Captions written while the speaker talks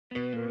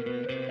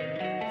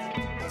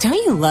Don't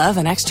you love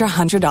an extra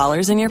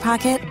 $100 in your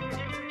pocket?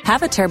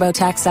 Have a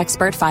TurboTax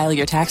expert file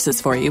your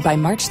taxes for you by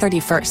March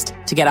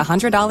 31st to get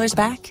 $100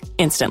 back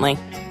instantly.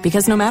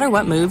 Because no matter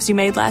what moves you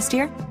made last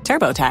year,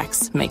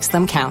 TurboTax makes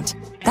them count.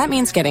 That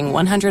means getting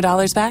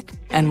 $100 back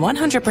and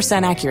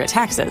 100% accurate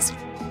taxes,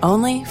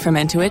 only from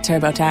Intuit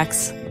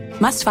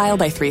TurboTax. Must file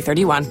by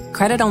 3/31.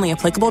 Credit only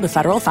applicable to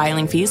federal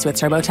filing fees with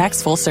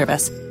TurboTax full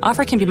service.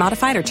 Offer can be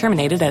modified or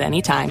terminated at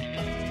any time.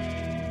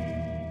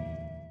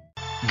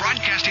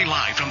 Broadcasting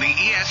live from the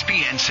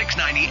ESPN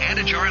 690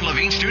 Anajar and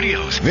Levine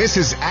studios. This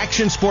is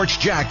Action Sports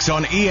Jacks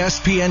on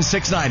ESPN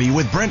 690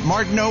 with Brent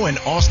Martineau and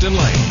Austin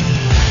Lane.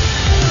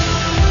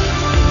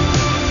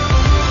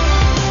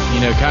 You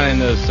know, kind of in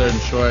those certain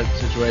short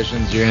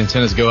situations, your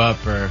antennas go up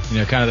for,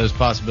 kind of those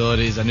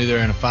possibilities. I knew they were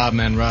in a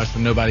 5-man rush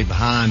with nobody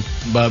behind,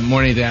 but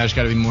more than anything, I just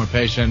got to be more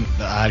patient.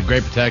 I had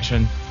great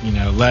protection,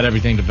 let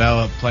everything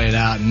develop, play it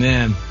out, and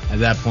then at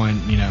that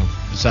point,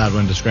 decide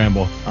when to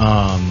scramble.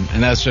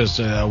 And that's just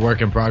a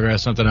work in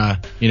progress, something I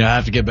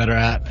have to get better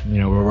at.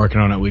 We're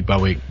working on it week by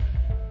week.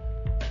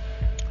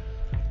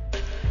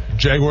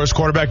 Jaguars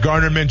quarterback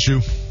Gardner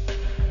Minshew.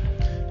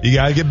 You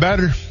got to get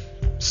better.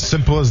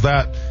 Simple as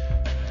that.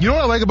 You know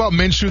what I like about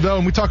Minshew, though,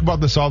 and we talk about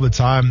this all the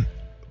time,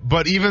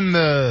 but even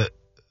the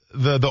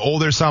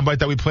older soundbite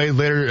that we played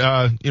later,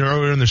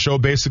 earlier in the show,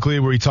 basically,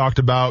 where he talked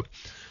about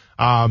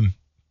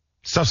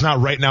stuff's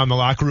not right now in the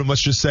locker room,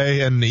 let's just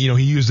say, and,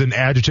 he used an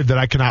adjective that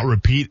I cannot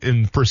repeat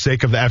for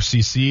sake of the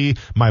FCC,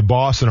 my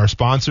boss, and our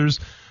sponsors.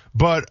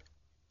 But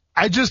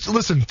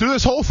listen, through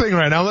this whole thing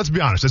right now, let's be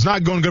honest, it's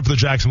not going good for the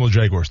Jacksonville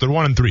Jaguars. They're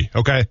 1-3,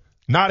 okay?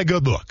 Not a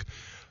good look.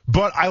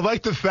 But I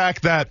like the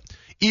fact that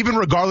even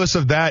regardless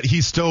of that,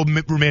 he's still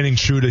remaining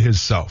true to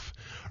himself,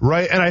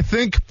 right? And I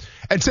think,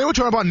 and say what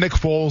you want about Nick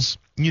Foles,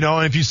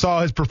 and if you saw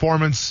his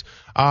performance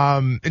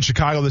in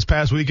Chicago this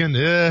past weekend,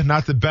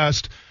 not the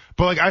best.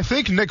 But, I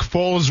think Nick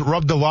Foles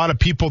rubbed a lot of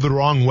people the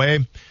wrong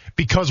way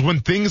because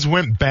when things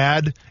went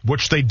bad,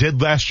 which they did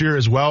last year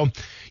as well,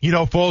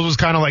 Foles was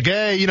kind of like,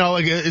 hey,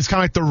 it's kind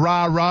of like the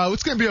rah-rah.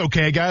 It's going to be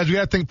okay, guys. We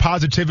got to think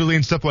positively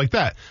and stuff like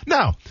that.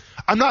 Now,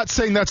 I'm not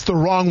saying that's the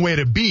wrong way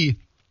to be.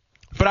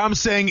 But I'm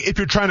saying if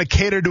you're trying to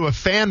cater to a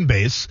fan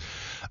base,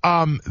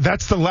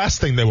 that's the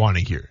last thing they want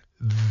to hear.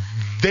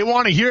 They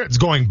want to hear it's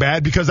going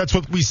bad because that's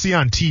what we see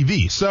on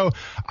TV. So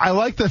I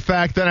like the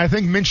fact that I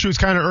think Minshew's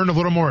kind of earned a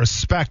little more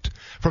respect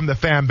from the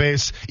fan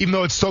base, even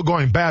though it's still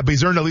going bad, but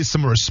he's earned at least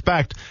some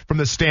respect from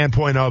the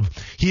standpoint of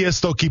he is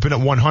still keeping it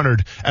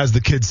 100, as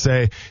the kids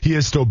say. He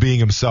is still being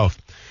himself.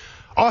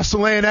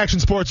 Austin Lane, Action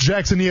Sports,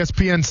 Jackson,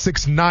 ESPN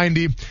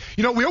 690.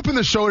 We opened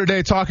the show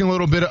today talking a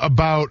little bit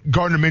about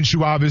Gardner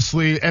Minshew,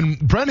 obviously, and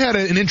Brent had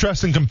an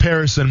interesting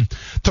comparison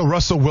to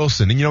Russell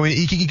Wilson. And,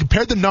 he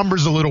compared the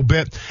numbers a little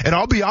bit, and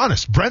I'll be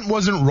honest, Brent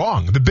wasn't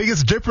wrong. The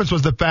biggest difference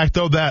was the fact,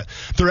 though, that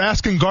they're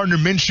asking Gardner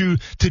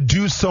Minshew to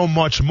do so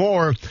much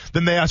more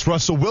than they asked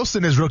Russell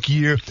Wilson his rookie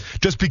year,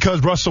 just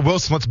because Russell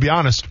Wilson, let's be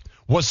honest,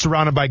 was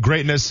surrounded by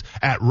greatness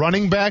at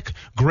running back,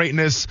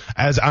 greatness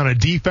as on a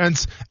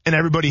defense, and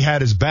everybody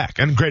had his back,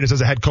 and greatness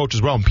as a head coach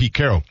as well, and Pete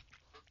Carroll.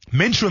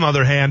 Minshew, on the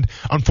other hand,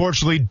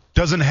 unfortunately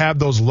doesn't have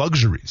those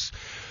luxuries.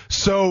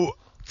 So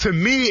to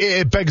me,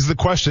 it begs the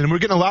question, and we're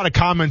getting a lot of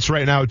comments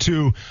right now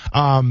too, in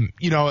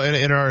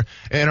our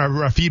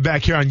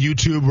feedback here on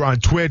YouTube, we're on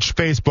Twitch,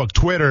 Facebook,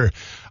 Twitter.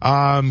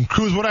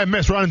 Cruz, what I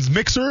missed? We're on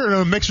Mixer,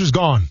 or Mixer's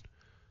gone?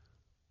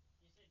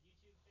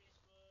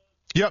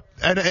 Yep,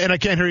 and I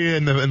can't hear you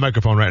in the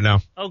microphone right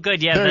now. Oh,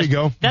 good, yeah. There you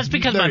go. That's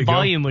because my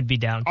volume would be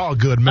down. Oh,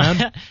 good,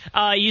 man.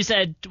 You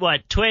said,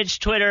 what,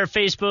 Twitch, Twitter,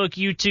 Facebook,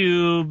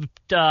 YouTube,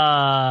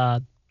 yeah,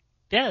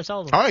 that's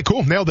all of them. All right,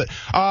 cool, nailed it.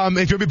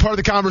 If you'll be part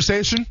of the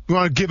conversation, you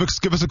want to give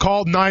us a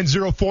call,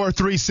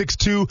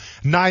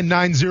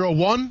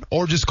 904-362-9901,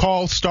 or just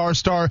call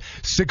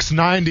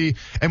 *690,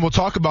 and we'll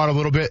talk about it a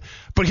little bit.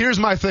 But here's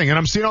my thing, and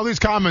I'm seeing all these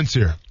comments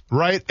here.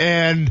 Right?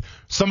 And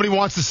somebody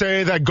wants to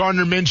say that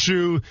Gardner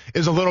Minshew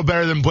is a little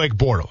better than Blake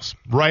Bortles,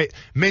 right?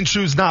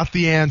 Minshew's not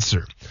the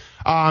answer.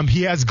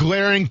 He has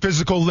glaring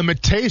physical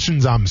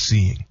limitations I'm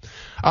seeing.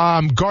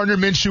 Gardner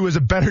Minshew is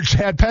a better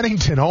Chad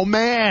Pennington. Oh,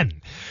 man.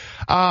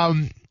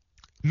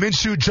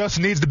 Minshew just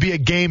needs to be a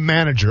game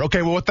manager.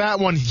 Okay, well, with that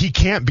one, he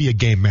can't be a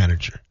game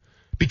manager.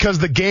 Because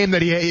the game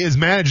that he is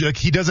managing,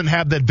 he doesn't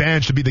have the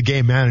advantage to be the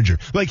game manager.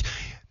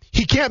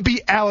 He can't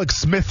be Alex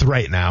Smith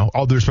right now,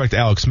 all due respect to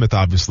Alex Smith,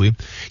 obviously.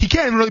 He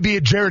can't even really be a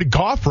Jared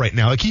Goff right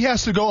now. He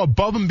has to go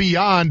above and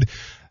beyond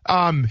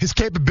his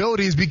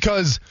capabilities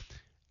because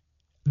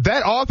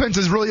that offense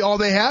is really all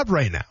they have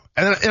right now.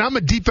 And I'm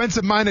a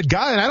defensive-minded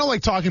guy, and I don't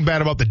like talking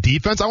bad about the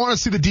defense. I want to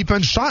see the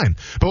defense shine.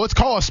 But let's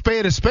call a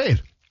spade a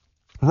spade.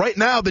 Right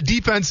now, the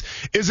defense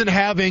isn't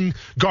having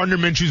Gardner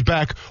Minshew's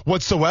back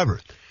whatsoever.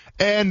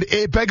 And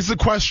it begs the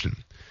question,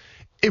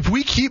 if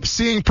we keep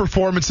seeing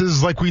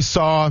performances like we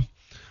saw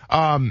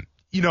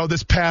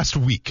this past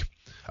week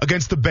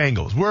against the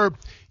Bengals, where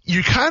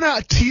you're kind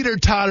of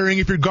teeter-tottering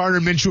if you're Gardner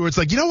Minshew. It's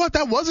like, you know what?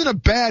 That wasn't a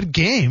bad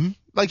game.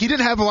 He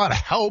didn't have a lot of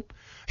help.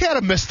 He had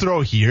a missed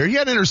throw here. He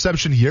had an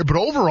interception here. But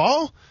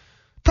overall,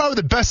 Probably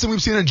the best thing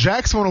we've seen in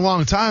Jacksonville in a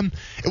long time.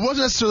 It wasn't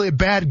necessarily a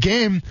bad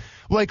game.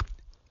 Like,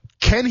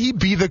 can he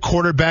be the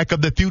quarterback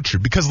of the future?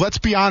 Because let's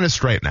be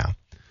honest right now.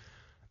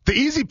 The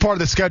easy part of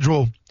the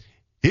schedule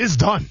is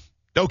done.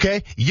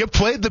 Okay? You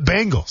played the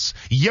Bengals.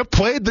 You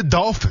played the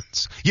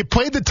Dolphins. You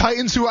played the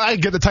Titans, who I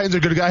get the Titans are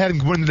good. I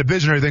hadn't won the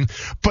division or anything.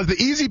 But the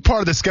easy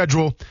part of the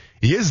schedule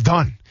is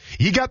done.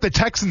 You got the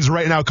Texans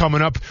right now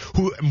coming up,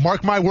 who,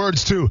 mark my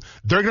words too,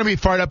 they're going to be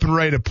fired up and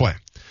ready to play.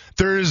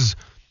 There's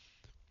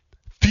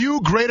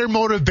few greater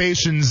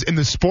motivations in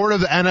the sport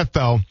of the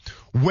NFL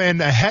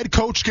when a head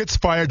coach gets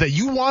fired that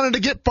you wanted to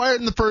get fired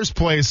in the first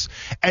place,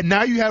 and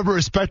now you have a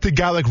respected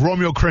guy like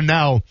Romeo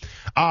Crennel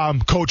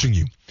coaching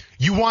you.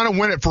 You want to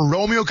win it for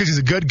Romeo because he's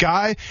a good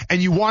guy,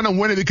 and you want to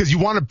win it because you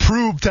want to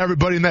prove to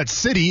everybody in that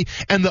city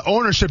and the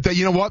ownership that,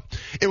 you know what,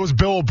 it was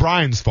Bill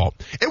O'Brien's fault.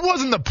 It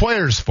wasn't the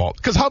players' fault.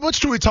 Because how much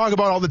do we talk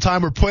about all the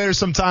time where players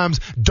sometimes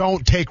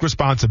don't take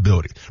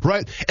responsibility,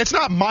 right? It's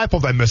not my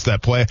fault I missed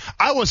that play.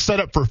 I was set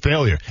up for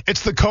failure.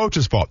 It's the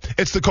coach's fault.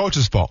 It's the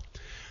coach's fault.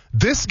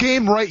 This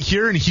game right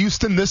here in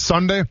Houston this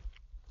Sunday,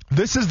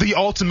 this is the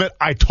ultimate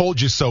I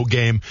told you so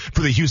game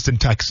for the Houston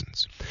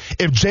Texans.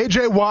 If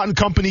J.J. Watt and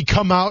company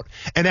come out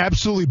and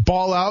absolutely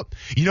ball out,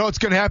 you know what's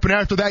going to happen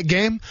after that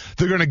game?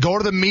 They're going to go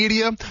to the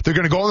media. They're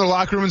going to go in their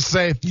locker room and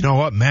say, you know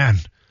what, man,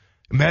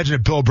 imagine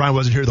if Bill O'Brien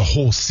wasn't here the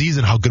whole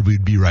season, how good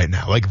we'd be right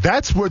now. Like,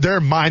 that's where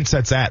their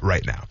mindset's at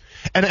right now.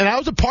 And I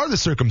was a part of the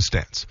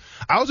circumstance.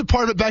 I was a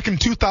part of it back in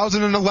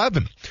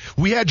 2011.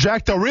 We had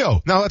Jack Del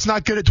Rio. Now, let's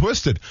not get it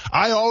twisted.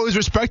 I always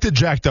respected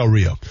Jack Del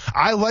Rio.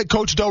 I like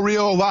Coach Del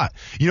Rio a lot.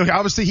 You know,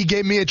 obviously he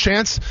gave me a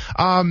chance,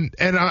 and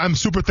I'm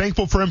super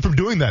thankful for him for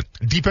doing that.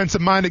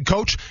 Defensive-minded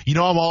coach. You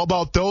know, I'm all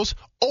about those.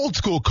 Old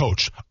school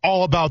coach.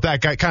 All about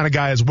that kind of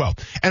guy as well.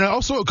 And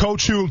also a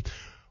coach who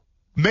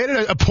made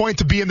it a point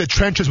to be in the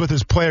trenches with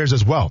his players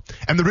as well.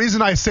 And the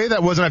reason I say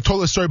that was, and I've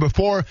told this story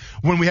before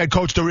when we had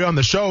Coach Del Rio on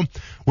the show,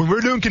 when we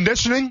were doing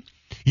conditioning,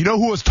 you know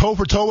who was toe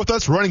for toe with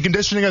us running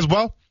conditioning as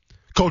well?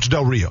 Coach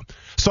Del Rio.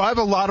 So I have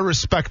a lot of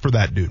respect for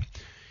that dude.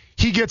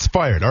 He gets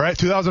fired, all right,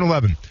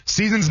 2011.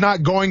 Season's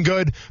not going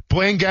good.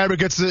 Blaine Gabbert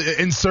gets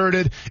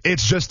inserted.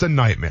 It's just a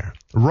nightmare,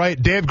 right?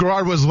 Dave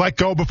Garrard was let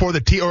go before the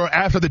team or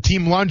after the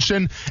team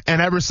luncheon,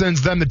 and ever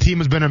since then the team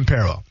has been in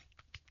peril.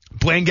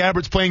 Blaine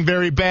Gabbert's playing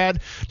very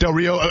bad. Del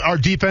Rio, our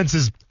defense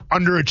is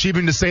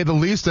underachieving to say the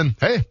least. And,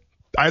 hey,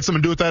 I had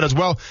something to do with that as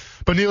well.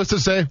 But needless to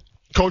say,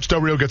 Coach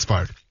Del Rio gets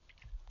fired.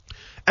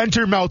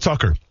 Enter Mel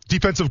Tucker,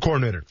 defensive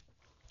coordinator.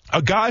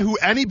 A guy who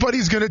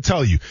anybody's going to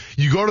tell you.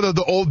 You go to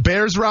the old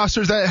Bears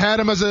rosters that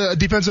had him as a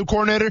defensive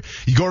coordinator.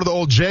 You go to the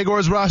old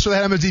Jaguars roster that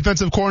had him as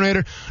defensive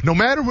coordinator. No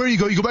matter where you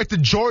go back to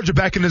Georgia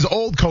back in his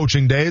old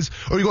coaching days,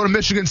 or you go to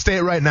Michigan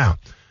State right now.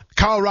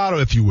 Colorado,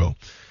 if you will.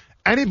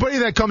 Anybody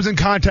that comes in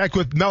contact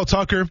with Mel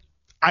Tucker,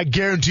 I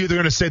guarantee you they're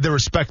going to say they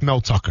respect Mel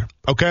Tucker,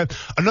 okay?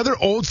 Another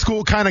old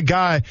school kind of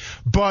guy,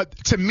 but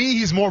to me,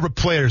 he's more of a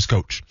player's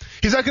coach.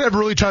 He's not going to ever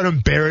really try to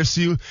embarrass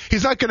you.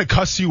 He's not going to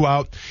cuss you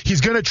out.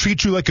 He's going to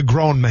treat you like a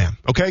grown man,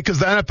 okay? Because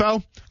the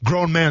NFL,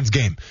 grown man's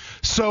game.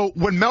 So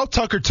when Mel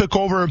Tucker took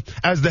over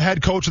as the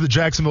head coach of the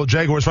Jacksonville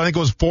Jaguars for I think it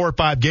was 4 or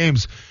 5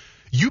 games,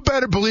 you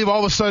better believe all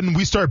of a sudden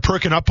we started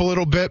perking up a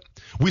little bit.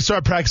 We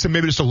started practicing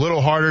maybe just a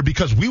little harder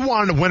because we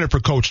wanted to win it for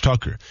Coach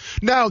Tucker.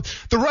 Now,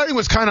 the writing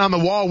was kind of on the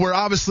wall where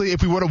obviously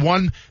if we would have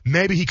won,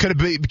 maybe he could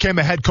have became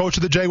a head coach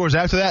of the Jaguars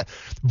after that.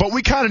 But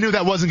we kind of knew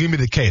that wasn't going to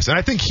be the case. And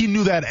I think he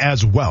knew that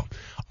as well.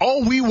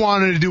 All we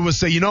wanted to do was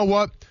say, you know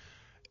what?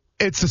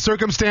 It's a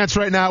circumstance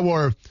right now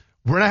where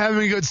we're not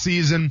having a good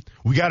season.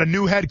 We got a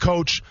new head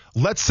coach.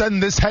 Let's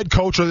send this head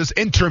coach, or this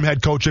interim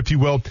head coach, if you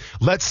will,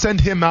 let's send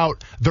him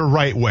out the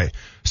right way.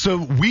 So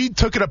we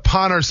took it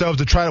upon ourselves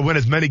to try to win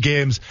as many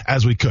games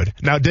as we could.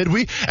 Now, did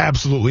we?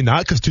 Absolutely not,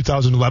 because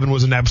 2011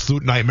 was an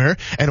absolute nightmare,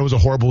 and it was a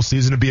horrible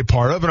season to be a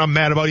part of, and I'm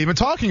mad about even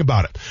talking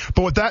about it.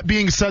 But with that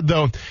being said,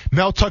 though,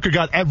 Mel Tucker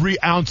got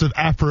every ounce of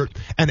effort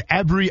and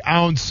every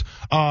ounce,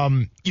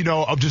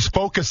 of just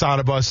focus out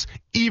of us,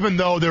 even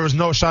though there was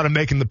no shot of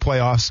making the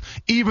playoffs,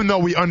 even though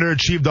we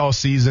underachieved all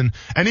season,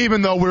 and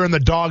even though we're in the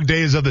dog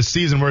days of the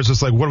season where it's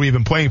just like, what are we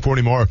even playing for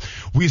anymore?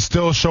 We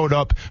still showed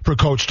up for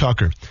Coach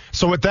Tucker.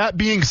 So with that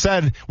being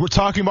said, we're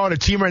talking about a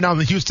team right now,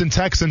 the Houston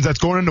Texans, that's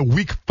going into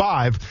week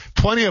 5.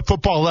 Plenty of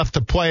football left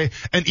to play,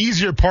 an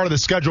easier part of the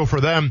schedule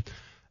for them.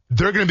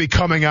 They're going to be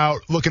coming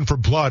out looking for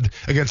blood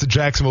against the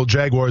Jacksonville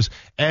Jaguars.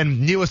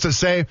 And needless to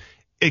say,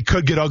 it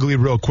could get ugly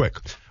real quick.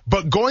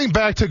 But going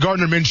back to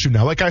Gardner Minshew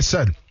now, like I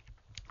said,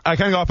 I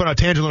kind of got off on a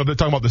tangent a little bit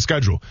talking about the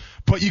schedule.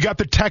 But you got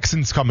the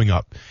Texans coming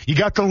up. You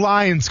got the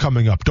Lions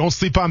coming up. Don't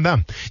sleep on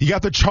them. You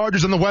got the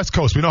Chargers on the West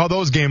Coast. We know how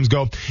those games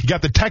go. You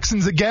got the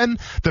Texans again,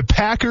 the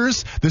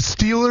Packers, the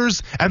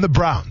Steelers, and the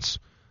Browns.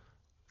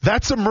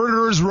 That's a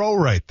murderer's row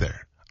right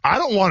there. I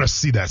don't want to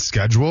see that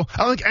schedule.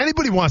 I don't think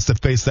anybody wants to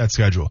face that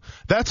schedule.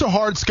 That's a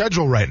hard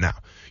schedule right now.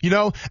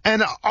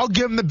 And I'll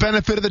give them the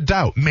benefit of the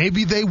doubt.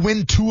 Maybe they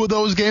win 2 of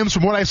those games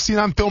from what I've seen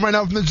on film right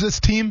now from this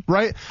team,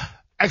 right?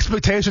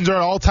 Expectations are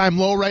at all-time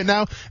low right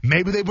now.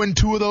 Maybe they win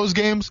 2 of those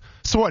games.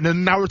 So what?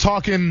 And now we're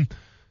talking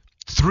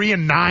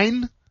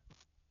 3-9?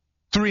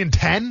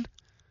 3-10,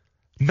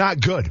 not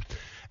good.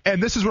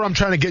 And this is what I'm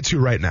trying to get to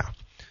right now.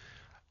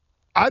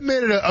 I've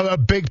made it a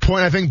big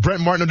point. I think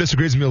Brent Martineau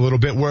disagrees with me a little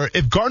bit, where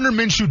if Gardner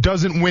Minshew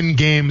doesn't win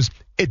games,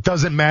 it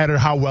doesn't matter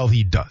how well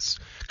he does.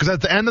 Because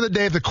at the end of the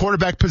day, the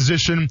quarterback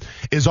position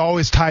is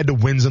always tied to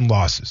wins and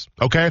losses.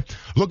 Okay?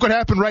 Look what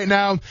happened right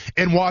now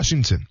in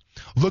Washington.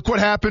 Look what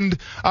happened.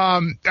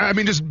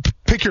 Just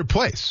pick your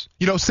place.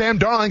 Sam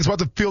Darnold's about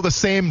to feel the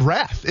same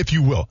wrath, if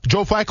you will.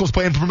 Joe Flacco's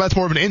playing from that's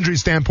more of an injury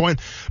standpoint.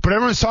 But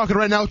everyone's talking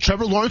right now,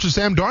 Trevor Lawrence or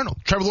Sam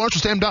Darnold. Trevor Lawrence or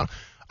Sam Darnold.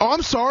 Oh,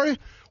 I'm sorry.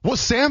 Was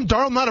Sam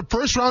Darnold not a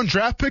first-round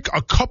draft pick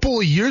a couple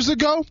of years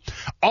ago?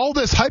 All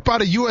this hype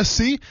out of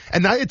USC,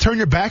 and now you turn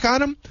your back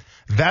on him?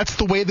 That's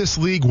the way this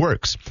league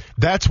works.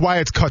 That's why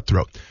it's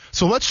cutthroat.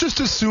 So let's just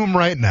assume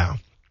right now,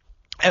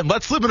 and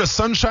let's live in a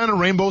sunshine and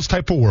rainbows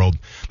type of world,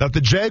 that the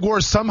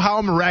Jaguars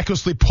somehow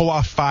miraculously pull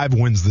off 5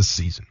 wins this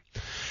season.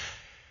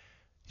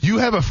 You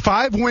have a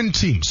 5-win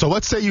team. So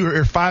let's say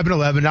you're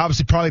 5-11,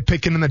 obviously probably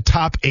picking in the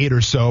top 8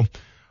 or so.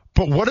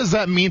 But what does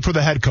that mean for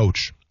the head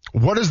coach?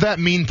 What does that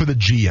mean for the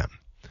GM?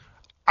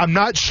 I'm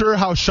not sure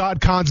how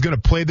Shad Khan's going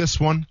to play this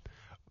one,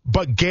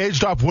 but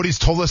gauged off what he's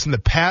told us in the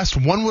past,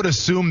 one would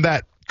assume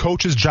that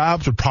coaches'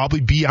 jobs would probably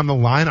be on the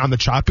line, on the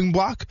chopping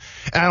block.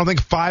 And I don't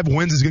think 5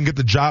 wins is going to get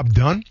the job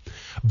done.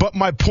 But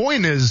my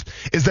point is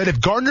that if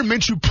Gardner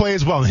Minshew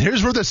plays well, and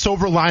here's where the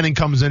silver lining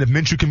comes in, if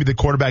Minshew can be the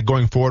quarterback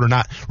going forward or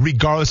not,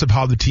 regardless of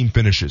how the team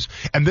finishes.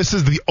 And this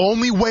is the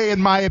only way,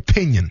 in my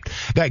opinion,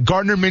 that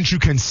Gardner Minshew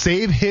can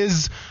save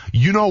his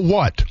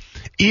you-know-what,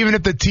 even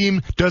if the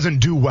team doesn't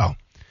do well.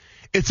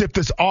 It's if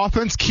this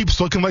offense keeps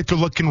looking like they're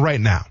looking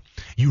right now.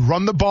 You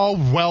run the ball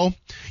well.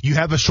 You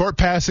have a short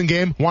passing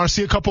game. Want to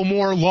see a couple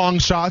more long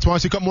shots.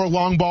 Want to see a couple more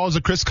long balls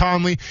of Chris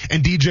Conley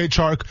and DJ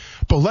Chark.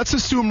 But let's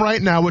assume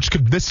right now,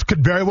 this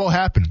could very well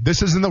happen.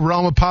 This is in the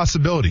realm of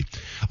possibility.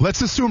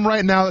 Let's assume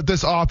right now that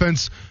this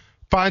offense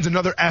finds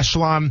another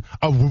echelon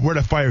of where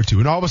to fire to.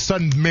 And all of a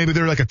sudden, maybe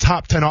they're like a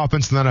top 10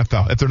 offense in the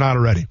NFL, if they're not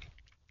already.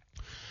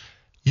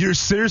 You're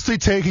seriously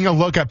taking a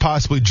look at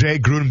possibly Jay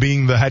Gruden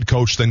being the head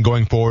coach then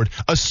going forward,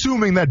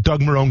 assuming that Doug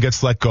Marrone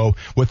gets let go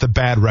with a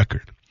bad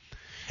record.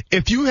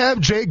 If you have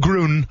Jay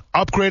Gruden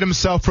upgrade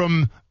himself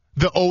from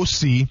the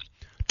OC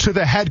to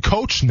the head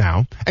coach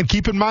now, and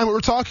keep in mind what we're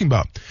talking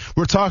about.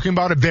 We're talking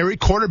about a very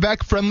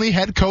quarterback-friendly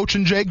head coach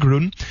in Jay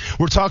Gruden.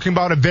 We're talking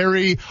about a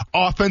very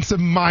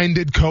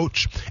offensive-minded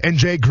coach in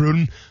Jay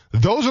Gruden.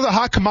 Those are the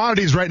hot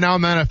commodities right now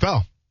in the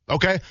NFL,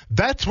 okay?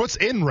 That's what's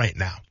in right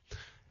now.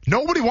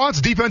 Nobody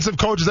wants defensive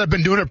coaches that have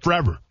been doing it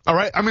forever, all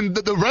right? I mean,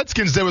 the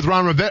Redskins did with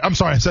Ron Rivera. I'm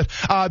sorry, I said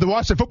the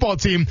Washington football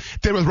team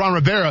did with Ron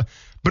Rivera,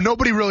 but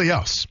nobody really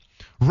else.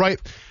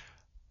 Right?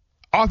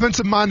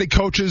 Offensive-minded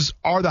coaches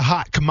are the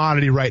hot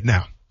commodity right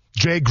now.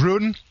 Jay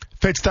Gruden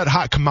fits that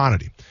hot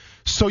commodity.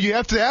 So you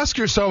have to ask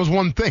yourselves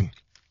one thing.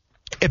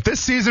 If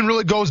this season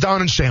really goes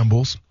down in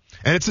shambles,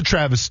 and it's a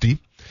travesty,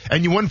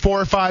 and you win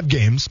 4 or 5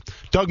 games,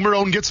 Doug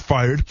Marrone gets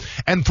fired,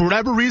 and for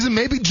whatever reason,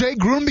 maybe Jay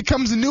Gruden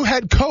becomes the new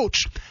head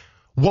coach,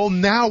 well,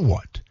 now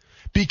what?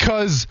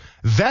 Because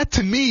that,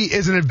 to me,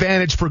 is an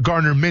advantage for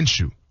Gardner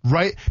Minshew.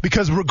 Right?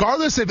 Because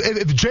regardless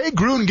if Jay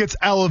Gruden gets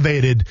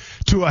elevated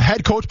to a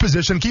head coach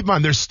position, keep in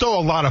mind, there's still a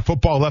lot of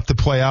football left to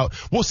play out.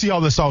 We'll see how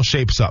this all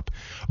shapes up.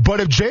 But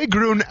if Jay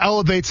Gruden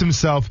elevates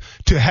himself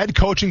to head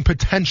coaching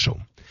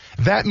potential,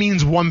 that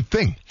means one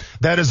thing,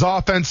 that his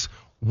offense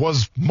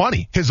was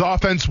money. His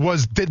offense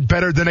did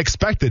better than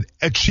expected,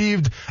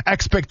 achieved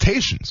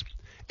expectations.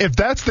 If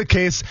that's the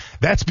case,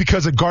 that's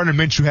because of Gardner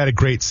Minshew had a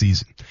great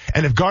season.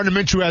 And if Gardner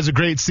Minshew has a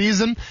great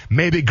season,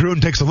 maybe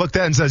Gruden takes a look at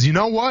that and says, you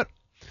know what?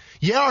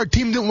 Yeah, our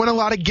team didn't win a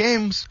lot of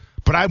games,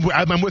 but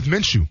I'm with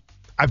Minshew.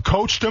 I've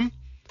coached him.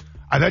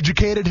 I've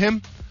educated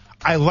him.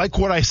 I like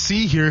what I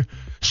see here.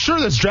 Sure,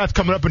 this draft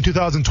coming up in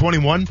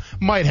 2021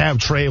 might have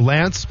Trey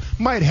Lance,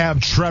 might have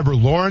Trevor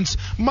Lawrence,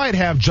 might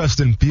have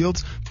Justin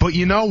Fields, but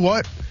you know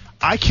what?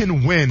 I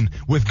can win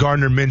with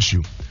Gardner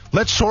Minshew.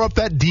 Let's shore up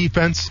that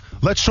defense.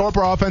 Let's shore up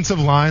our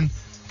offensive line,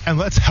 and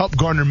let's help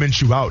Gardner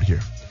Minshew out here.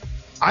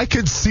 I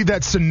could see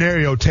that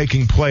scenario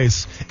taking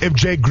place if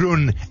Jay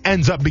Gruden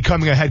ends up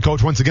becoming a head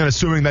coach, once again,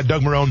 assuming that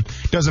Doug Marrone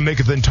doesn't make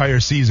it the entire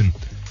season.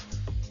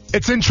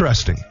 It's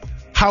interesting.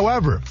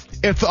 However,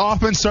 if the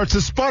offense starts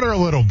to sputter a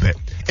little bit,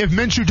 if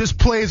Minshew just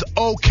plays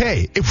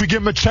okay, if we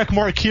give him a check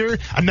mark here,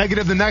 a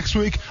negative the next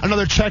week,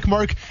 another check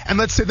mark, and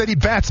let's say that he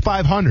bats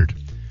 500,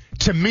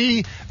 to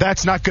me,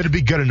 that's not going to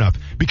be good enough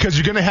because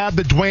you're going to have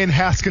the Dwayne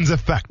Haskins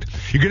effect.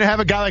 You're going to have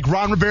a guy like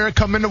Ron Rivera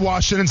come into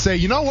Washington and say,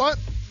 you know what?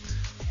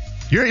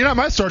 You're not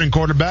my starting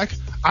quarterback.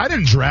 I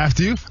didn't draft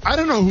you. I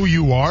don't know who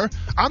you are.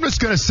 I'm just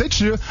going to sit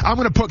you. I'm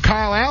going to put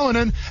Kyle Allen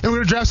in, and we're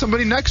going to draft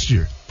somebody next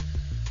year.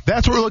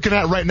 That's what we're looking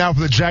at right now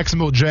for the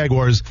Jacksonville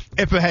Jaguars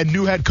if a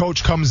new head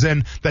coach comes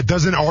in that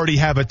doesn't already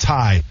have a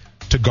tie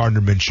to Gardner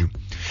Minshew.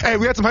 Hey,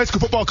 we got some high school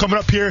football coming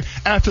up here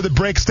after the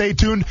break. Stay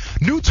tuned.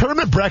 New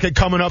tournament bracket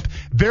coming up.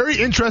 Very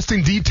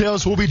interesting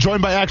details. We'll be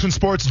joined by Action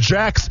Sports'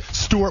 Jack's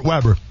Stuart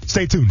Webber.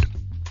 Stay tuned.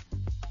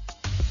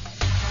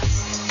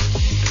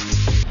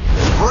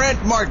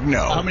 Brent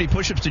Martineau. How many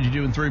push-ups did you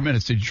do in 3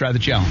 minutes? Did you try the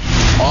challenge?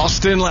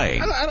 Austin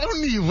Lane. I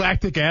don't need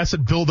lactic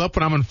acid buildup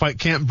when I'm in fight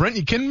camp. Brent,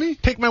 you kidding me?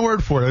 Take my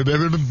word for it.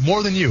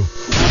 More than you.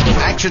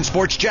 Action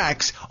Sports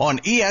Jax on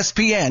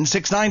ESPN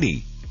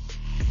 690.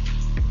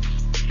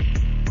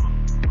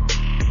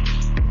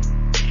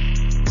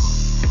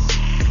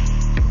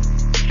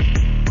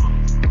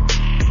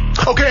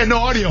 Okay, no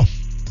audio.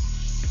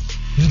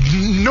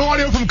 No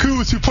audio from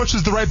Kuz, who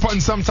pushes the right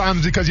button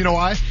sometimes because you know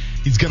why?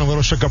 He's getting a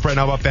little shook up right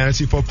now about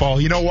fantasy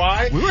football. You know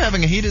why? We were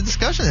having a heated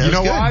discussion. You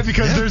know why?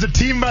 Because there's a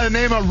team by the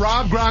name of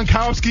Rob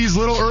Gronkowski's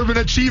Little Urban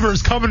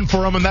Achievers coming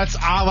for him, and that's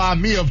a la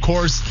me, of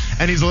course.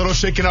 And he's a little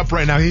shaken up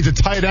right now. He needs a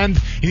tight end.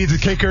 He needs a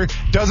kicker.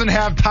 Doesn't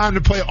have time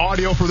to play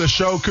audio for the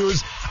show,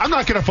 Kuz. I'm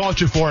not going to fault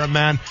you for it,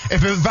 man.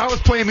 If I was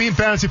playing me in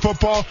fantasy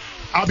football,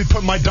 I'll be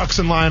putting my ducks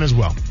in line as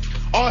well.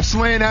 Austin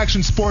Lane,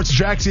 Action Sports,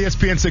 Jax,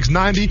 ESPN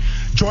 690,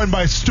 joined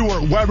by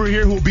Stuart Webber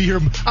here, who will be here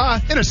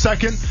in a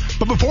second.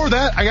 But before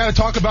that, I got to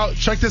talk about,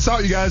 check this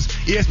out, you guys,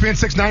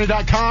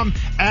 ESPN690.com,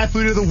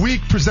 Athlete of the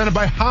Week, presented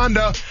by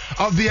Honda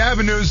of the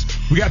Avenues.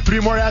 We got 3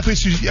 more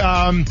athletes. We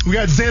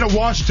got Zana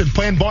Washington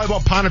playing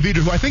volleyball at Ponte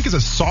Vedra, who I think is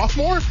a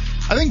sophomore.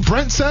 I think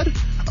Brent said.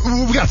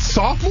 We got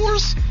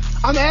sophomores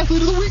on the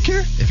Athlete of the Week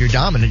here. If you're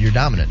dominant, you're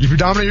dominant. If you're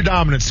dominant, you're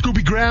dominant.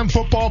 Scooby Graham,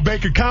 football,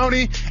 Baker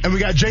County. And we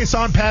got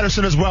Jason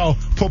Patterson as well,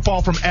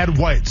 football from Ed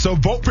White. So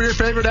vote for your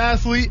favorite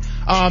athlete.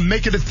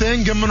 Make it a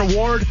thing. Give them an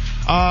award.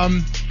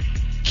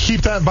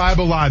 Keep that vibe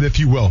alive, if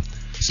you will.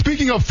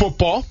 Speaking of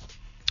football,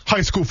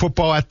 high school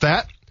football at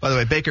that. By the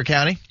way, Baker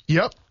County.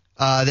 Yep.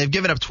 They've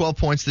given up 12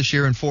 points this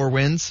year in 4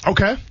 wins.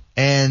 Okay.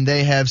 And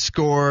they have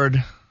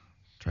scored...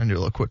 Trying to do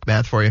a little quick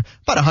math for you.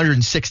 About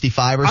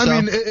 165 or so.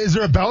 I mean, is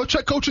there a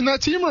Belichick coach in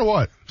that team or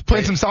what?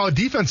 Playing some solid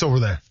defense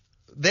over there.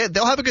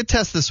 They'll have a good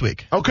test this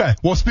week. Okay.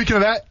 Well, speaking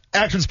of that,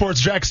 Action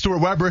Sports, Jack, Stuart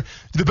Webber,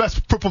 the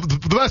best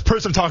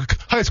person to talk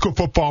high school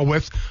football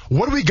with.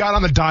 What do we got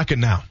on the docket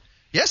now?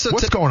 Yeah, so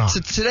what's going on? So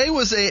today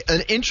was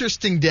an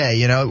interesting day.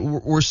 You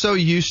know, we're so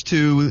used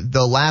to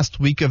the last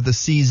week of the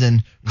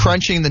season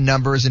crunching the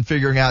numbers and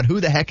figuring out who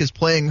the heck is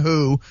playing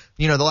who,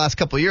 you know, the last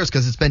couple of years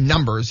because it's been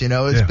numbers, you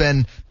know. It's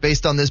been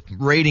based on this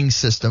rating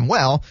system.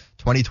 Well,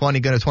 2020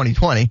 going to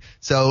 2020.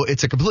 So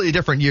it's a completely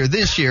different year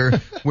this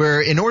year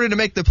where in order to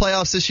make the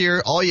playoffs this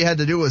year, all you had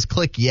to do was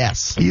click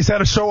yes. You just had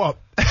to show up.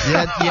 You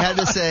had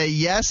to say,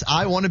 yes,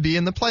 I want to be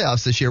in the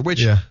playoffs this year,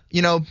 which,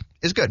 you know,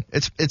 is good.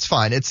 It's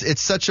fine.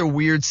 It's such a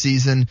weird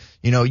season.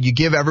 You know, you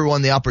give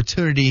everyone the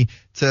opportunity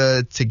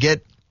to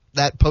get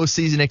that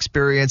postseason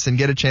experience and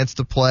get a chance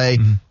to play.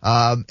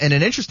 And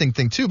an interesting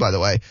thing, too, by the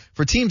way,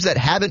 for teams that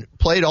haven't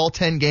played all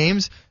 10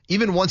 games,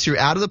 even once you're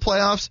out of the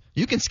playoffs,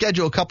 you can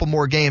schedule a couple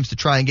more games to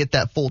try and get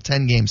that full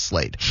 10-game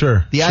slate.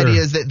 Sure. The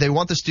idea is that they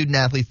want the student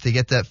athletes to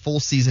get that full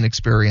season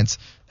experience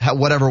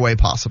whatever way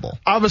possible.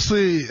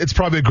 Obviously, it's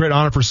probably a great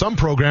honor for some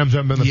programs that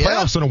haven't been in the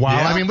playoffs in a while.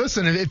 Yeah. I mean,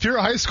 listen, if you're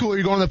a high schooler,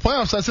 you're going to the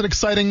playoffs, that's an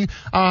exciting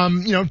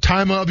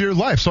time of your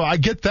life. So I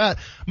get that.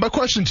 My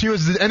question to you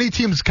is, did any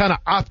teams kind of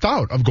opt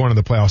out of going to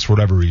the playoffs for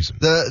whatever reason?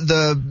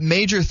 The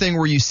major thing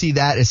where you see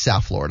that is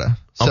South Florida.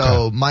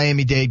 So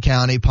Miami-Dade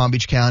County, Palm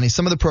Beach County,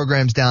 some of the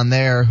programs down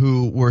there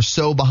who were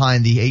so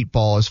behind the 8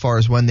 ball as far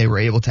as when they were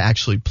able to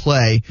actually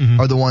play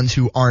are the ones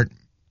who aren't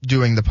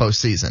doing the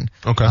postseason.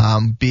 Okay.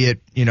 Be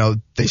it, you know,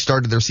 they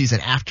started their season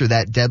after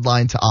that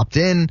deadline to opt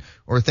in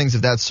or things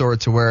of that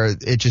sort to where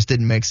it just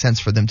didn't make sense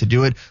for them to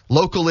do it.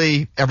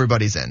 Locally,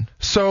 everybody's in.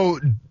 So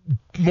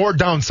more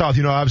down south,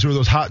 you know, obviously where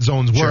those hot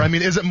zones were. Sure. I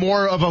mean, is it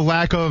more of a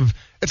lack of,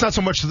 it's not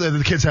so much that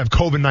the kids have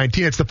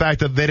COVID-19, it's the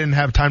fact that they didn't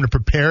have time to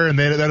prepare and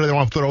they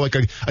want to throw like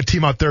a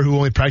team out there who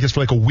only practiced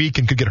for like a week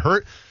and could get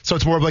hurt. So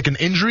it's more of like an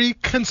injury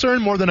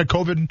concern more than a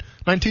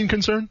COVID-19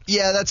 concern?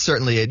 Yeah, that's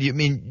certainly it. I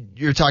mean,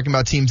 you're talking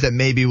about teams that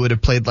maybe would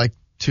have played like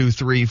 2,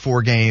 3,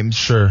 4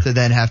 games to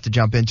then have to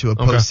jump into a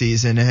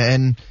postseason.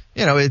 And,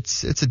 you know,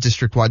 it's a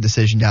district-wide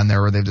decision down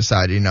there where they've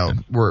decided, you know,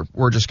 we're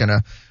going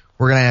to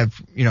have,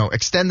 you know,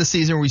 extend the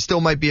season. We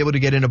still might be able to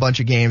get in a bunch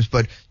of games,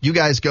 but you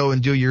guys go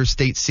and do your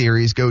state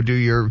series, go do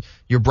your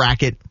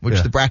bracket,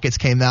 which the brackets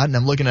came out, and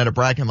I'm looking at a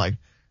bracket. I'm like,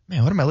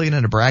 man, what am I looking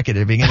at a bracket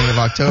at the beginning of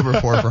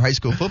October for high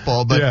school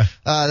football? But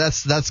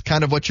that's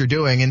kind of what you're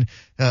doing.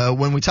 And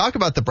when we talk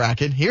about the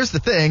bracket, here's the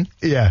thing.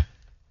 Yeah.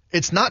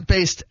 It's not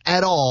based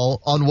at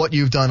all on what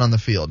you've done on the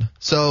field.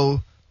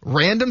 So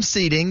random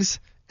seedings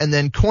and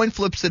then coin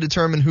flips to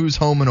determine who's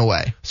home and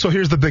away. So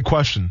here's the big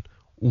question.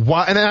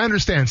 Why? And I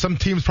understand some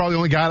teams probably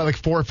only got like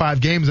 4 or 5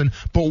 games in,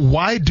 but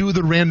why do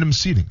the random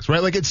seedings,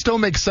 right? Like it still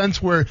makes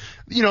sense where,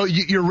 you know,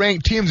 your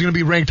ranked team's going to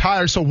be ranked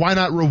higher, so why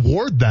not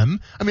reward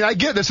them? I mean, I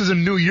get this is a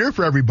new year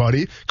for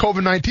everybody,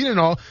 COVID-19 and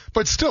all,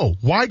 but still,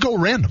 why go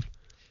random?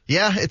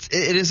 Yeah, it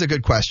is a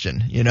good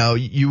question. You know,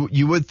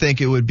 you would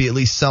think it would be at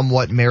least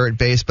somewhat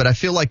merit-based, but I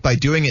feel like by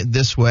doing it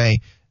this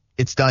way,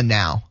 it's done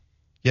now.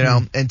 You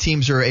know, and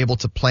teams are able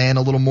to plan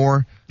a little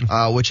more,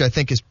 which I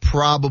think is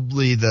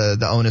probably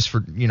the onus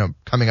for, you know,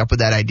 coming up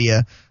with that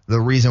idea. The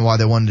reason why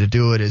they wanted to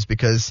do it is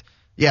because,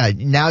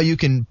 now you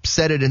can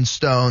set it in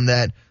stone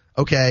that,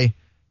 okay,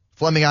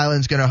 Fleming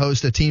Island's going to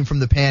host a team from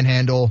the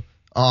Panhandle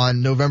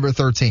on November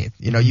 13th.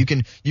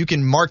 You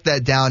can mark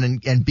that down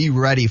and be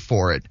ready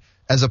for it,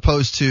 as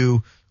opposed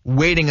to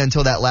waiting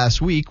until that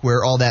last week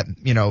where all that,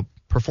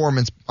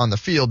 performance on the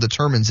field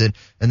determines it,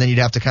 and then you'd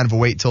have to kind of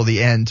wait till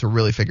the end to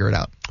really figure it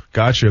out.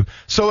 Gotcha.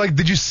 So,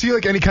 did you see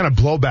any kind of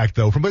blowback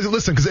though?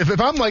 Listen, because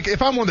if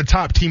I'm one of the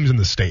top teams in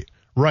the state,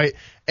 right,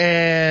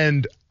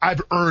 and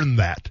I've earned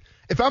that.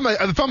 If I'm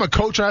a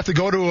coach and I have to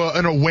go to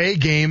an away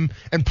game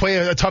and play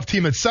a tough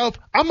team itself,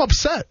 I'm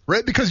upset,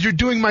 right? Because you're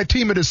doing my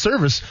team a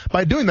disservice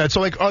by doing that.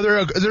 So, is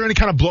there any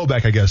kind of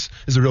blowback, I guess,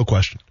 is the real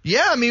question.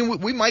 Yeah, I mean,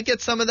 we might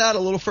get some of that a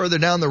little further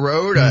down the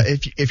road.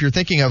 If you're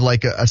thinking of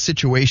a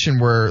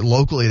situation where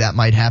locally that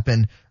might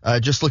happen,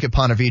 just look at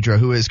Ponte Vedra,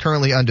 who is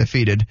currently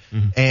undefeated.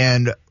 Mm-hmm.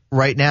 And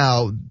right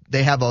now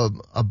they have a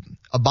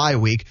bye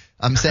week.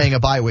 I'm saying a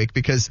bye week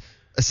because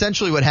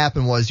essentially what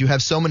happened was you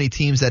have so many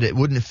teams that it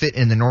wouldn't fit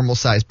in the normal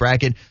size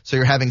bracket, so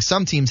you're having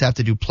some teams have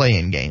to do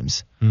play-in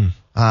games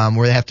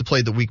where they have to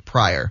play the week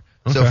prior.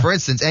 Okay. So, for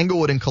instance,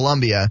 Englewood and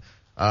Columbia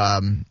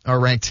are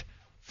ranked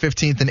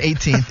 15th and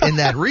 18th in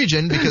that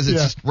region because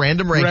it's just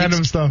random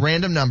rankings,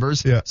 random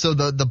numbers. Yeah. So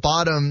the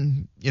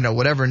bottom,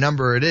 whatever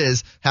number it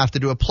is, have to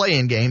do a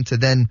play-in game to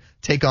then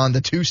take on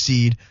the 2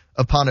 seed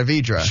of Ponte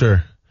Vedra.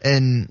 Sure.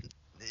 And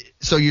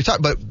so you're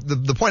talking, but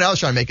the point I was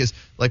trying to make is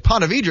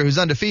Ponte Vedra, who's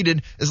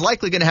undefeated, is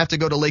likely going to have to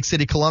go to Lake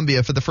City,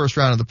 Columbia for the first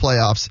round of the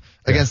playoffs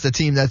against a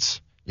team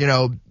that's,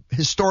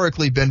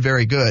 historically been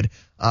very good.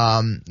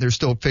 They're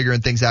still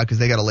figuring things out because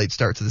they got a late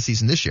start to the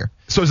season this year.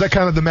 So is that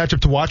kind of the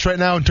matchup to watch right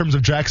now in terms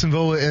of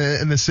Jacksonville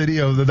in the city?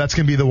 That's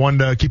going to be the one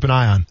to keep an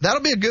eye on.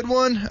 That'll be a good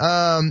one.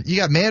 You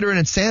got Mandarin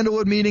and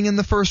Sandalwood meeting in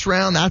the first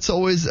round. That's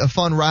always a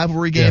fun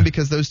rivalry game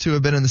because those two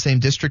have been in the same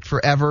district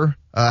forever.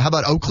 How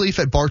about Oakleaf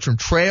at Bartram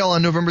Trail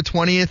on November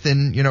 20th?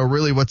 And,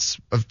 really what's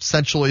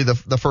essentially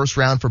the first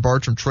round for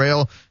Bartram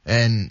Trail.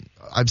 And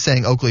I'm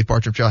saying Oakleaf,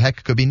 Bartram Trail. Heck,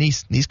 it could be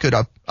Nice. Nice could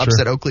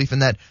upset Oakleaf in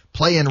that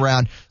play-in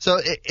round. So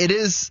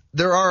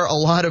there are a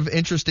lot of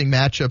interesting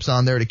matchups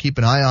on there to keep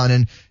an eye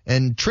on.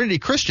 And Trinity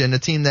Christian, a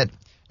team that,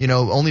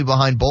 only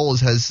behind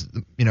Bowles has,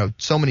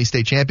 so many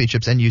state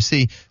championships,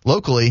 NUC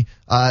locally,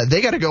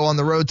 they got to go on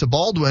the road to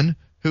Baldwin,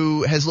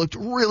 who has looked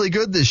really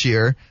good this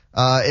year,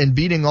 in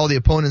beating all the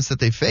opponents that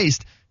they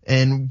faced.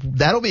 And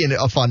that'll be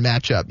a fun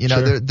matchup.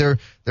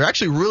 They're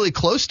actually really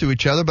close to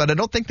each other, but I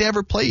don't think they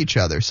ever play each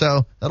other.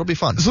 So that'll be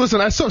fun. So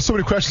listen, I saw so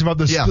many questions about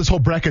this whole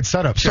bracket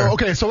setup. Sure.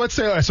 So let's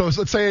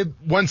say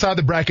one side of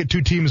the bracket,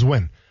 2 teams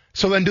win.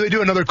 So then do they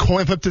do another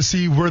coin flip to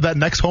see where that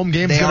next home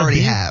game is going to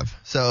be? They already have.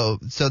 So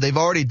they've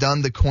already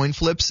done the coin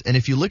flips. And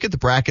if you look at the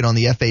bracket on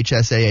the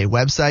FHSAA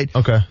website,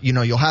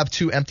 you'll have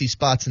 2 empty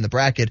spots in the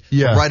bracket.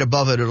 Yeah. But right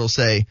above it, it'll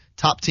say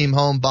top team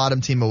home, bottom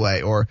team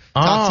away, or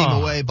top team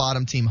away,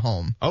 bottom team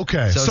home.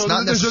 Okay. So it's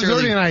not necessarily, there's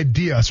already an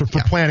idea for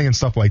planning and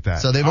stuff like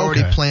that. So they've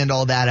already planned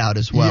all that out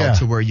as well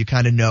to where you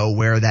kind of know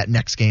where that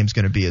next game's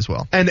going to be as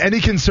well. And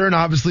any concern,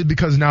 obviously,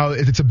 because now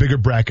it's a bigger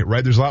bracket,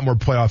 right? There's a lot more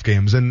playoff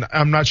games. And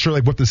I'm not sure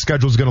what the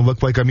schedule's going to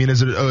look like. I mean,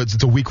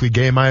 it's a weekly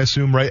game, I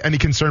assume, right? Any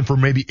concern for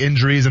maybe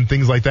injuries and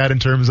things like that in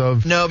terms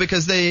of? No,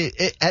 because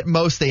at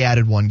most they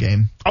added 1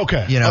 game.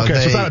 Okay. So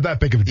it's not that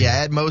big of a deal.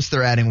 Yeah, at most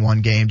they're adding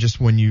 1 game just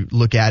when you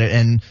look at it.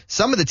 And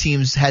some of the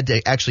teams had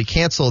to actually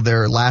cancel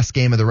their last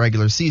game of the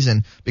regular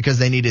season because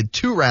they needed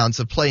 2 rounds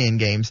of play-in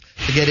games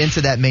to get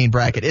into that main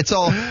bracket. It is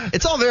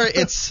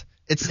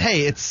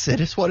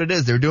what it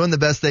is. They're doing the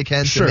best they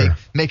can to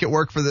make it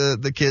work for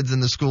the kids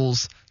and the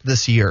schools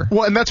this year.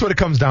 Well, and that's what it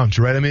comes down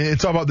to, right? I mean,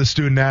 it's all about the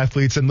student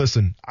athletes. And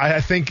listen, I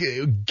think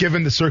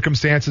given the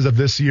circumstances of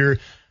this year,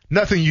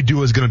 nothing you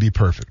do is going to be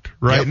perfect,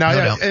 right?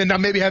 Yep, now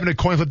maybe having a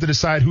coin flip to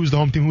decide who's the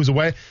home team, who's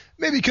away.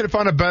 Maybe you could have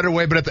found a better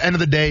way, but at the end of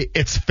the day,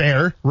 it's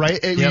fair,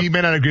 right? You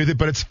may not agree with it,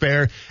 but it's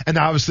fair. And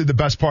obviously the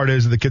best part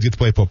is that the kids get to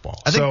play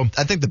football. I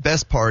think the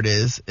best part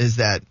is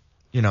that,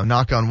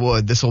 knock on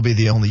wood, this will be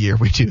the only year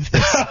we do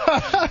this.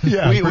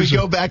 we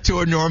go back to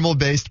a normal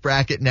based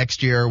bracket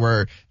next year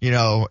where,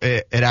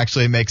 it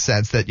actually makes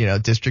sense that,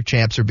 district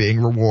champs are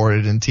being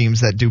rewarded and teams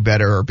that do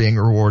better are being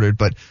rewarded.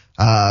 But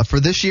for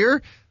this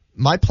year,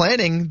 my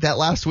planning that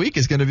last week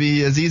is going to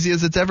be as easy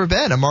as it's ever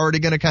been. I'm already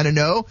going to kind of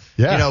know,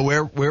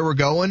 where we're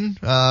going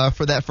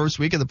for that first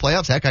week of the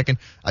playoffs. Heck,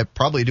 I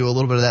probably do a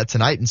little bit of that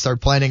tonight and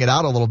start planning it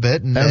out a little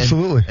bit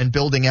and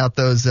building out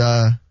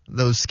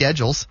those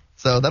schedules.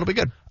 So that'll be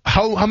good.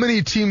 How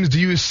many teams do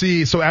you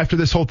see? So after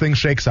this whole thing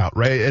shakes out,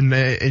 right,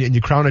 and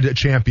you crown a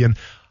champion,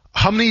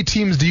 how many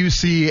teams do you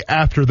see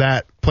after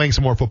that playing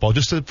some more football?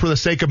 Just for the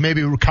sake of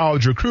maybe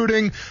college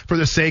recruiting, for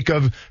the sake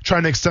of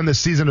trying to extend the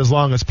season as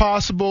long as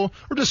possible,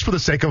 or just for the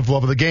sake of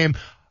love of the game?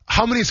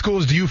 How many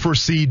schools do you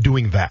foresee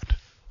doing that?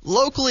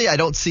 Locally, I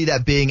don't see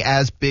that being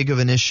as big of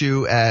an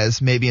issue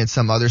as maybe in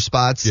some other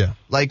spots. Yeah.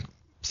 Like,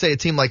 say a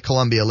team like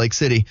Columbia, Lake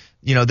City,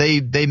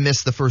 they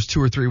missed the first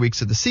 2 or 3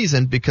 weeks of the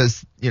season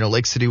because,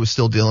 Lake City was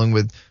still dealing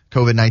with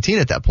COVID-19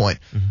 at that point.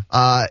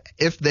 Mm-hmm.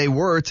 If they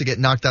were to get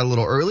knocked out a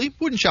little early,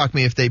 wouldn't shock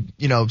me if they,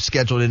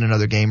 scheduled in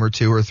another game or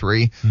 2 or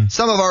 3. Mm-hmm.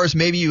 Some of ours,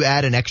 maybe you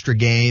add an extra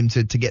game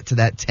to get to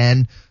that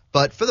 10.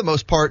 But for the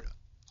most part,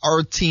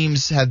 our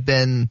teams have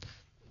been,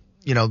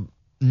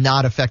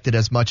 not affected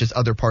as much as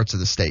other parts of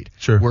the state,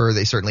 where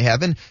they certainly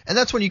have. And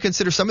that's when you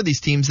consider some of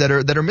these teams that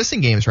are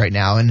missing games right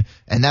now, and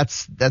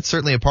that's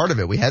certainly a part of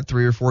it. We had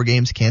 3 or 4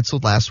 games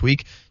canceled last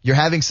week. You're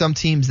having some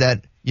teams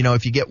that,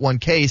 if you get one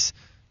case,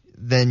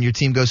 then your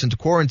team goes into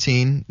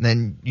quarantine,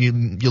 then you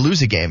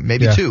lose a game,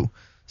 maybe 2.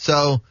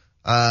 So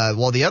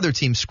while the other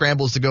team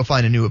scrambles to go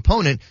find a new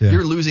opponent,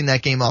 you're losing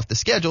that game off the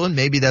schedule, and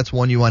maybe that's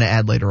one you want to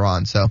add later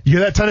on. So you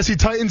hear that, Tennessee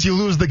Titans? You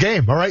lose the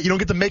game, all right? You don't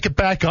get to make it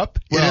back up.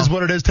 Well, it is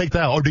what it is. Take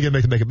that. Or do you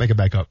get to make it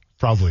back up?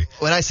 Probably.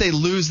 When I say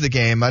lose the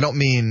game, I don't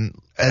mean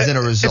as in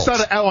a result. It's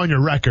not an L on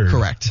your record.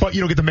 Correct. But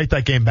you don't get to make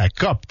that game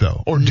back up,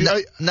 though. Or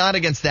not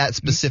against that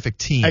specific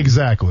team.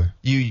 Exactly.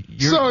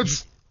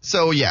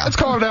 So, yeah. Let's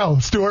call it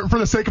L, Stuart, for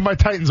the sake of my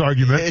Titans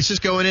argument. It's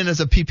just going in as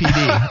a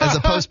PPD, as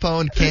a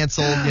postponed,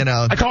 canceled,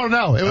 I call it an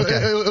L.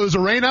 It was a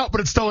rain out, but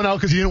it's still an L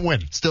because you didn't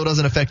win. Still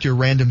doesn't affect your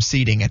random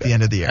seeding at the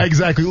end of the year.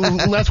 Exactly.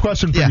 Last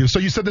question for you. So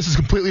you said this is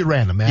completely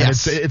random, man.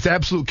 Yes. It's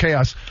absolute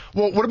chaos.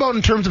 Well, what about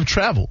in terms of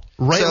travel?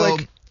 Right? So,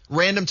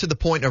 random to the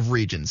point of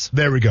regions.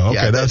 There we go.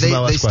 Okay, that's my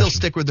last question. They still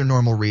stick with their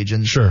normal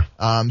regions. Sure.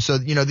 So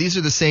these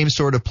are the same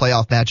sort of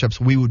playoff matchups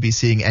we would be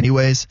seeing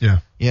anyways. Yeah.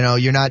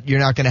 You're not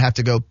going to have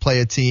to go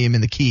play a team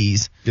in the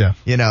Keys. Yeah.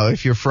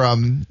 If you're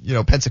from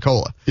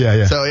Pensacola.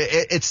 Yeah. So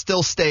it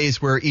still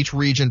stays where each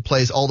region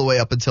plays all the way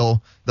up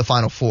until the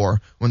Final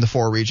Four, when the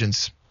 4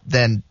 regions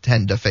then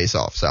tend to face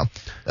off. So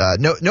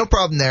no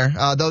problem there.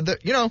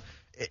 Though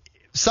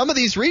some of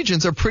these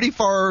regions are pretty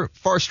far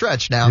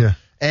stretched now. Yeah.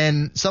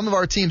 And some of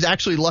our teams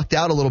actually lucked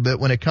out a little bit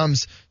when it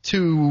comes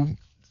to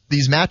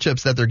these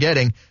matchups that they're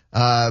getting.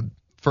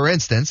 For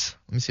instance,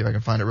 let me see if I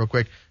can find it real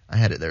quick. I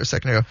had it there a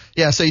second ago.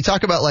 Yeah, so you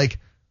talk about like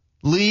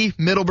Lee,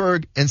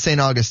 Middleburg, and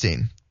St.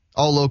 Augustine,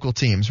 all local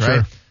teams,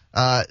 right?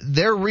 Sure.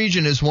 Their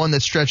region is one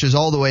that stretches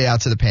all the way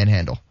out to the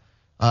Panhandle.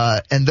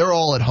 And they're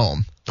all at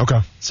home.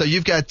 Okay. So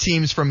you've got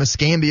teams from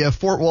Escambia,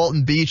 Fort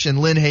Walton Beach, and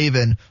Lynn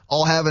Haven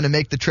all having to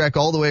make the trek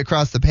all the way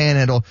across the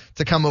Panhandle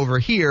to come over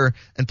here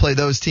and play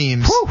those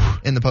teams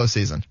in the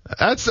postseason.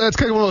 That's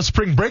kind of one of those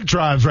spring break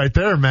drives right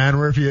there, man,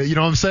 where if you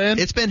know what I'm saying?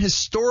 It's been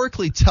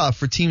historically tough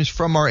for teams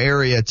from our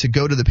area to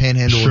go to the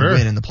Panhandle and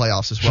win in the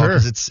playoffs as well,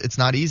 because it's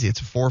not easy.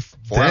 It's a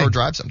four-hour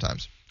drive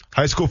sometimes.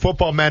 High school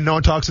football, man, no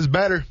one talks is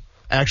better.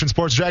 Action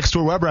Sports Jack,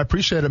 Stuart Webber, I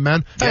appreciate it,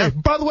 man. Yeah. Hey,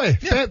 by the way,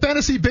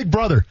 Fantasy Big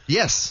Brother.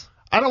 Yes.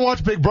 I don't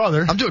watch Big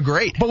Brother. I'm doing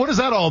great. But what is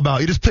that all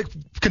about? You just pick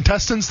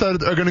contestants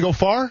that are going to go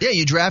far? Yeah,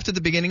 you draft at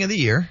the beginning of the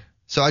year.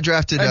 So I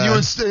drafted.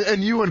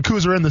 And you and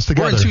Kuz are in this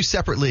together. We're in 2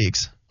 separate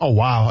leagues. Oh,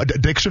 wow.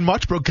 Addiction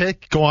much? But okay,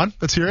 go on.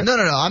 Let's hear it. No.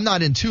 I'm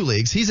not in 2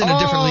 leagues. He's in a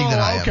different league than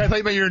I am. Okay, I thought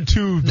you meant you're in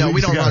 2 leagues. No,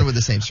 we don't together. run with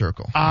the same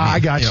circle.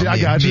 I got you. I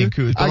got you.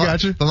 I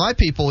got you. But my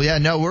people,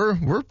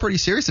 we're pretty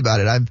serious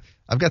about it.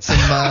 I've got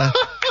some.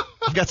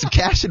 I've got some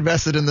cash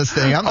invested in this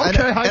thing. I'm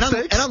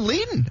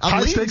leading.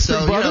 High stakes, so,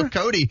 big brother.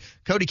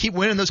 Cody, keep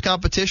winning those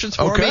competitions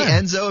for me.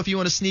 Enzo, if you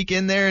want to sneak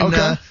in there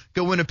and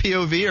go win a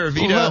POV or a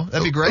veto,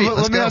 that'd be great.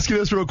 Let me ask you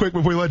this real quick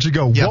before we let you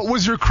go. Yep. What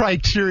was your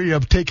criteria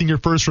of taking your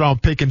first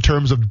round pick in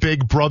terms of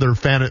Big Brother,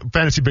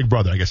 Fantasy Big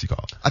Brother, I guess you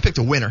call it? I picked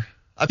a winner.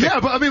 But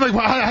I mean, like,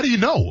 how do you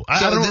know?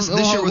 This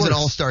year was an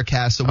all-star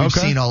cast, so we've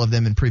seen all of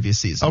them in previous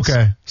seasons.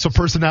 Okay. So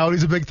personality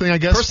is a big thing, I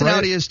guess.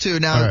 Personality is too.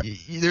 Now,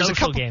 there's social a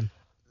couple. Game.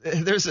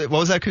 What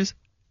was that, Kuz?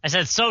 I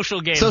said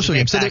social game. Social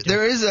game. So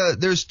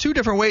there's 2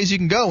 different ways you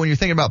can go when you're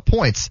thinking about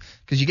points,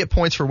 because you get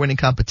points for winning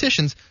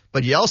competitions,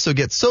 but you also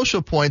get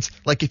social points,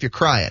 like if you're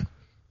crying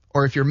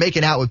or if you're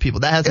making out with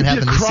people. That hasn't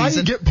happened this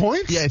season. If you cry, you get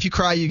points? Yeah, if you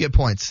cry, you get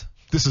points.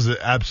 This is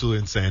absolutely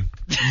insane.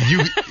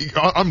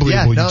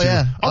 Unbelievable, you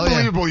two.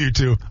 Unbelievable, you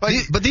two.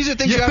 But these are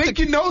things you think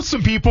you know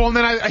some people, and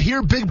then I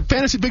hear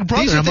Fantasy Big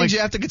Brother. These are things you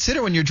have to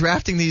consider when you're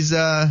drafting these.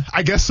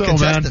 I guess so,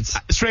 contestants.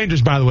 Man.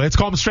 Strangers, by the way. It's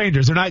called them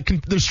strangers.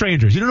 They're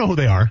strangers. You don't know who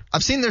they are.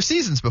 I've seen their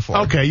seasons before.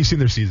 Okay, you've seen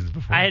their seasons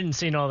before. I hadn't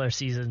seen all their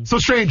seasons. So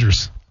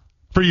strangers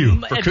for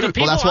you. For Kuz.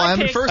 Well, that's why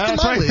I'm first in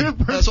my league.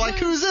 That's why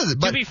Kuz is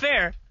it. To be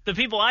fair, the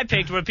people I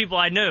picked were people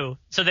I knew,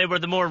 so they were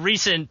the more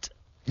recent.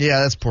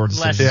 Yeah, that's poor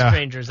decision. Less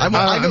strangers. I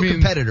go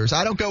competitors.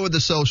 I don't go with the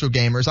social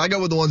gamers. I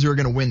go with the ones who are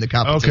going to win the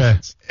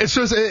competitions. Okay. It's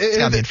just it's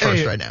got to be in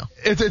first right now.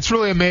 It's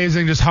really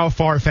amazing just how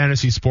far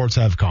fantasy sports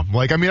have come.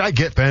 Like, I mean, I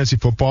get fantasy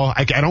football.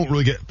 I don't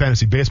really get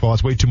fantasy baseball.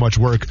 It's way too much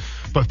work.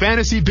 But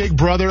Fantasy Big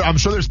Brother, I'm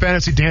sure there's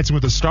Fantasy Dancing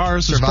with the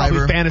Stars. There's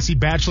probably Fantasy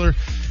Bachelor.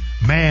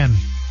 Man,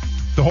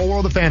 the whole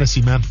world of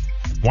fantasy, man.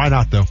 Why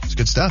not, though? It's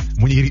good stuff.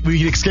 When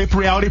you escape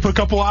reality for a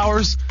couple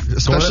hours,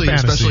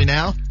 especially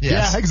now.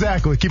 Yes. Yeah,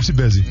 exactly. It keeps you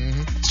busy.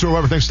 Mm-hmm. Stuart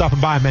Webber, thanks for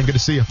stopping by, man. Good to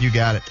see you. You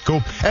got it. Cool.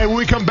 Hey, when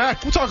we come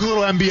back, we'll talk a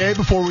little NBA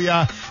before we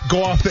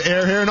go off the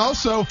air here. And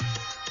also,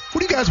 what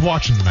are you guys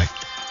watching tonight?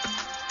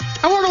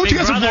 I want to know what you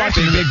guys are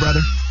watching. Big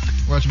Brother.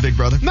 We're watching Big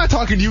Brother. I'm not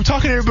talking to you.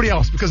 Talking to everybody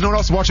else, because no one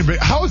else is watching Big.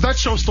 How is that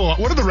show still?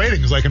 What are the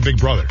ratings like in Big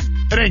Brother?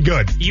 It ain't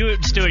good.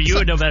 Stuart, you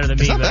would know better than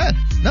me. It's not bad.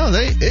 No,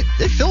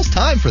 it fills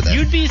time for them.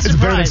 You'd be surprised.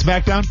 Is it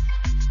better than SmackDown?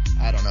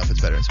 I don't know if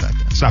it's better than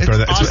SmackDown. It's not better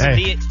than Austin,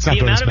 it's not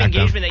the better amount than of SmackDown.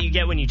 engagement that you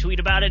get when you tweet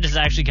about it is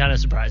actually kind of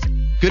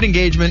surprising. Good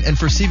engagement, and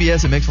for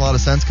CBS, it makes a lot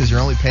of sense because you're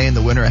only paying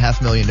the winner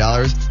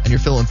 $500,000, and you're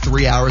filling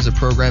 3 hours of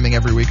programming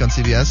every week on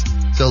CBS.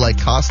 So, like,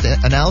 cost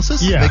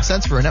analysis makes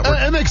sense for a network.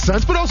 It makes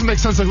sense, but it also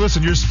makes sense. Like,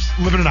 listen, you're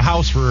living in a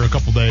house for a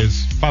couple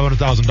days,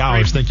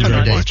 $500,000. Thank you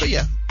very much. But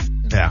yeah.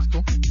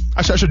 Cool.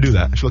 I should do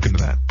that. I should look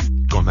into that.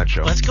 Go on that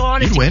show. Let's go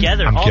on it You'd win.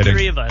 together, I'm all kidding.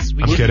 3 of us.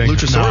 I'm kidding.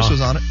 Luchasaurus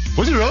was on it.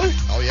 Was he really?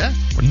 Oh, yeah.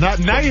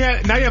 Now you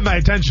have my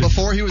attention.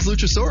 Before he was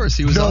Luchasaurus,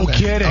 he was No on there.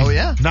 kidding. Oh,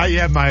 yeah. Now you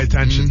have my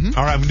attention. Mm-hmm.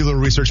 All right, I'm going to do a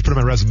little research, put it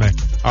on my resume.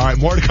 All right,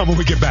 more to come when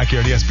we get back here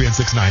on ESPN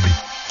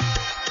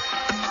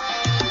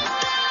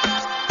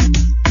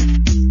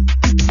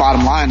 690.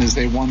 Bottom line is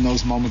they won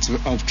those moments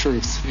of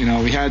truth. You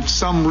know, we had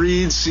some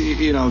reads,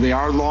 you know, they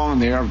are long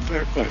and they are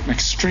an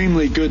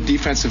extremely good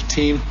defensive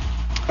team.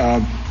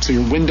 So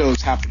your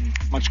windows happen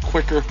much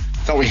quicker.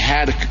 Thought we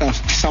had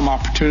some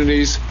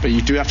opportunities, but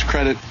you do have to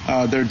credit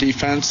their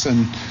defense,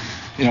 and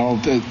you know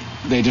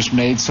they just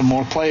made some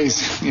more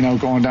plays. You know,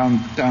 going down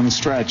the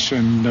stretch,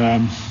 and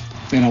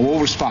you know we'll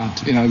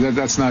respond. You know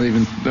that's not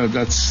even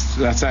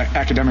that's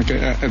academic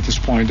at this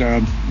point.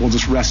 We'll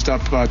just rest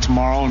up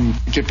tomorrow and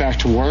get back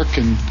to work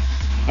and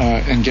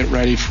get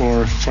ready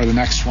for the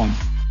next one.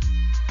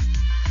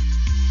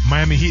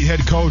 Miami Heat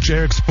head coach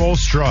Eric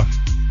Spoelstra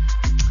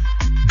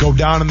go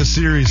down in the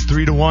series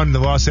 3-1 the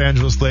Los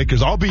Angeles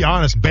Lakers. I'll be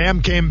honest,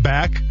 Bam came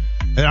back,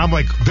 and I'm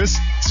like, this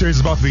series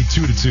is about to be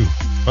 2-2.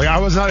 Like, I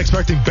was not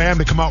expecting Bam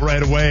to come out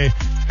right away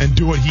and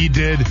do what he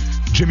did.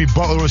 Jimmy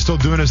Butler was still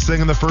doing his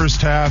thing in the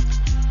first half.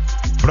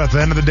 But at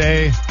the end of the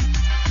day,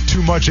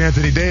 too much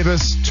Anthony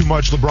Davis, too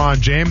much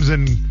LeBron James,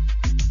 and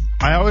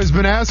I always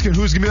been asking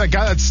who's going to be that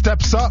guy that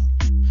steps up.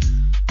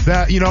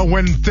 That, you know,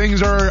 when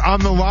things are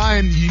on the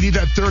line, you need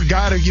that third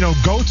guy to, you know,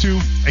 go to,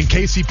 and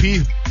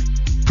KCP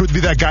proved to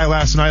be that guy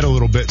last night a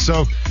little bit.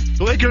 So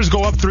the Lakers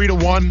go up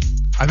 3-1.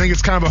 I think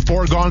it's kind of a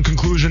foregone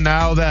conclusion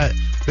now that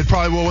they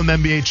probably will win the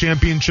NBA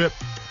championship.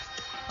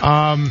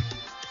 And,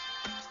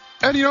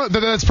 you know,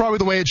 that's probably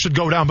the way it should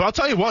go down. But I'll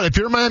tell you what, if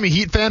you're a Miami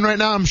Heat fan right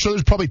now, I'm sure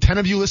there's probably 10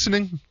 of you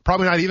listening.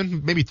 Probably not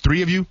even, maybe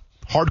 3 of you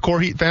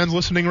hardcore Heat fans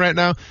listening right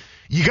now.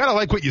 You got to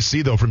like what you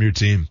see, though, from your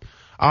team.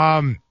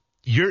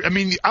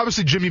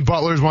 Obviously Jimmy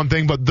Butler is one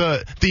thing, but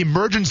the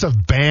emergence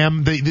of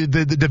Bam,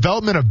 the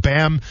development of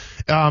Bam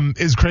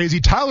is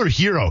crazy. Tyler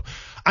Hero,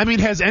 I mean,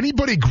 has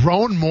anybody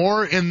grown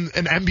more in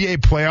an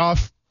NBA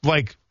playoff,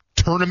 like,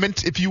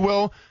 tournament, if you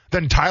will,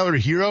 than Tyler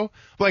Hero?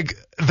 Like,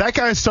 that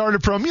guy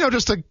started from, you know,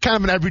 just a kind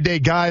of an everyday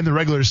guy in the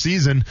regular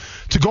season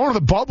to go into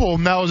the bubble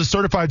now as a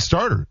certified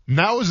starter.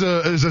 Now as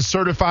a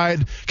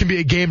certified, can be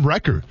a game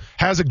wrecker.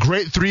 Has a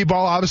great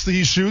 3-ball, obviously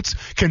he shoots,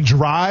 can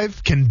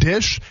drive, can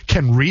dish,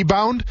 can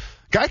rebound.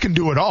 Guy can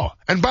do it all.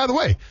 And by the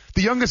way,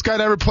 the youngest guy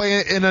to ever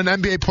play in an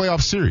NBA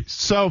playoff series.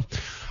 So,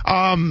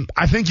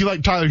 I think you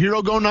like Tyler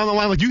Hero going down the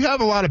line. Like, you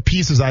have a lot of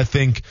pieces, I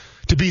think,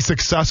 to be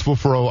successful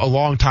for a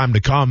long time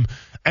to come.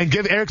 And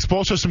give Eric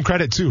Spoelstra some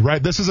credit, too,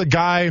 right? This is a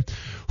guy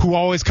who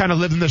always kind of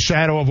lived in the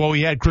shadow of, well,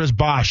 he had Chris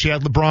Bosh, he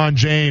had LeBron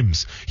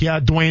James, he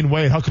had Dwayne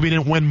Wade. How come he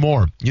didn't win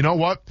more? You know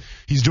what?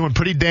 He's doing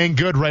pretty dang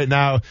good right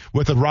now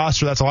with a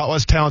roster that's a lot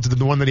less talented than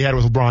the one that he had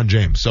with LeBron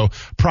James. So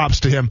props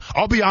to him.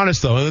 I'll be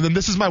honest, though, and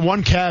this is my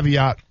one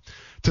caveat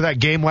to that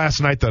game last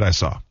night that I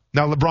saw.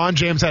 Now, LeBron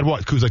James had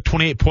what? It was like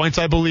 28 points,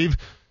 I believe.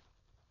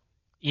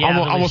 Yeah,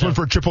 almost went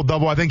for a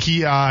triple-double. I think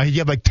he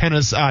had like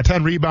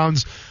 10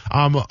 rebounds,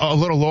 a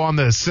little low on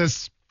the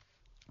assists.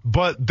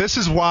 But this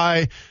is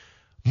why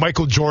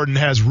Michael Jordan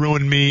has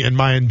ruined me and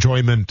my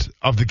enjoyment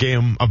of the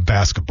game of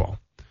basketball.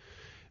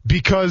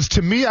 Because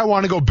to me, I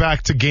want to go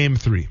back to Game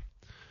 3.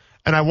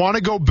 And I want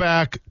to go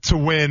back to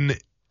when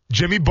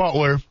Jimmy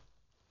Butler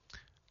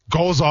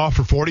goes off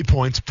for 40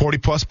 points,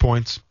 40-plus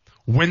points,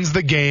 wins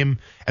the game,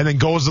 and then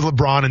goes to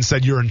LeBron and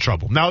said, you're in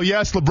trouble. Now,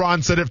 yes,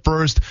 LeBron said it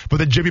first, but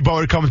then Jimmy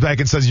Butler comes back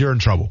and says, you're in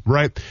trouble,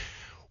 right?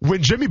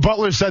 When Jimmy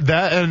Butler said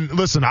that, and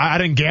listen, I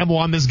didn't gamble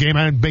on this game.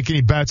 I didn't make any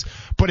bets.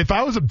 But if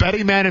I was a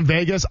betting man in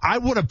Vegas, I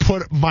would have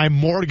put my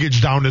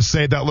mortgage down to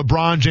say that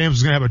LeBron James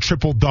was going to have a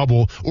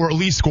triple-double or at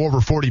least score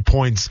over 40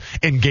 points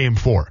in Game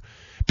 4.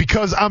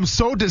 Because I'm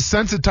so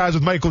desensitized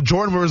with Michael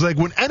Jordan where it's like,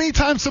 when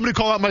anytime somebody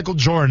called out Michael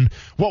Jordan,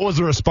 what was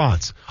the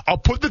response? I'll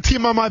put the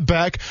team on my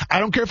back. I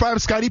don't care if I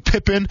have Scottie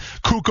Pippen,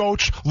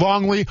 Kukoc,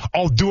 Longley.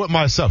 I'll do it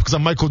myself because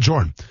I'm Michael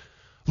Jordan.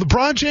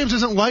 LeBron James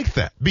isn't like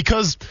that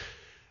because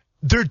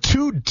they're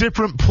two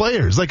different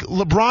players. Like,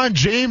 LeBron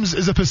James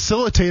is a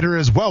facilitator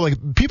as well.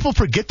 Like, people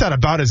forget that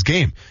about his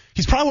game.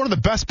 He's probably one of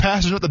the best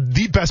passers, not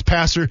the best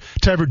passer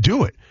to ever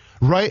do it,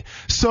 right?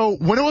 So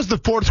when it was the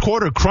fourth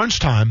quarter, crunch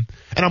time,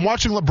 and I'm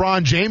watching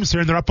LeBron James here,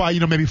 and they're up by,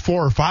 maybe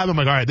 4 or 5, I'm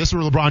like, all right, this is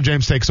where LeBron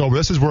James takes over.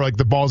 This is where, like,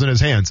 the ball's in his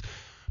hands.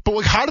 But,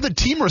 like, how did the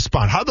team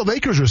respond? How did the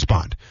Lakers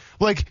respond?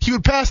 Like, he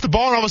would pass the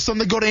ball, and all of a sudden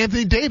they go to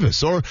Anthony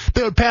Davis. Or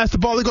they would pass the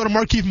ball, they go to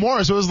Markieff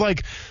Morris. It was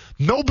like,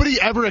 Nobody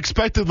ever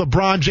expected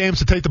LeBron James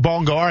to take the ball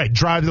and go, all right,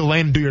 drive to the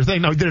lane and do your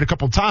thing. No, he did it a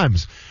couple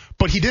times.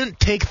 But he didn't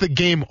take the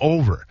game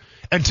over.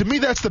 And to me,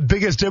 that's the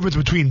biggest difference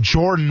between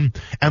Jordan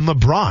and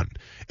LeBron,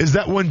 is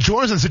that when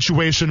Jordan's in a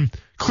situation,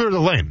 clear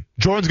the lane.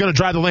 Jordan's going to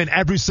drive the lane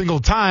every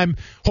single time.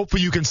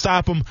 Hopefully you can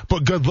stop him,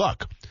 but good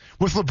luck.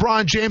 With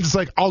LeBron James, it's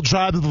like, I'll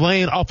drive to the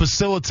lane, I'll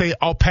facilitate,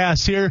 I'll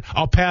pass here,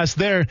 I'll pass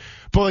there.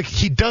 But, like,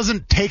 he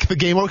doesn't take the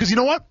game over because you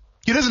know what?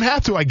 He doesn't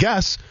have to, I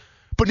guess.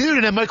 But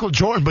neither did Michael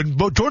Jordan.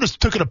 But Jordan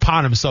took it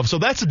upon himself. So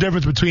that's the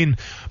difference between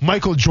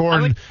Michael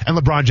Jordan and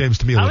LeBron James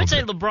to me a little bit.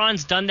 I would say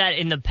LeBron's done that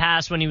in the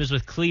past when he was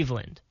with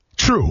Cleveland.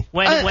 True.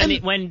 When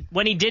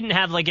he didn't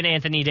have like an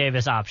Anthony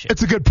Davis option.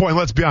 It's a good point.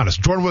 Let's be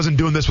honest. Jordan wasn't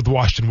doing this with the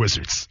Washington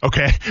Wizards.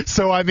 Okay.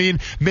 So, I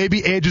mean,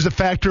 maybe age is a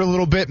factor a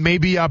little bit.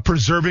 Maybe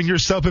preserving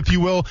yourself, if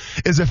you will,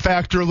 is a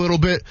factor a little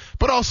bit.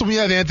 But also when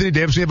you have Anthony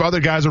Davis, you have other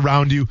guys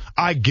around you.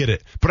 I get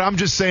it. But I'm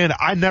just saying,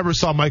 I never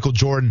saw Michael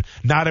Jordan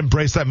not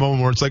embrace that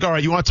moment where it's like, all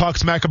right, you want to talk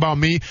smack about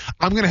me?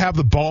 I'm going to have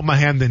the ball in my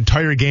hand the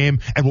entire game,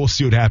 and we'll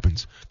see what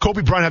happens.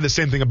 Kobe Bryant had the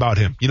same thing about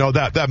him. You know,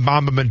 that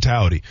Mamba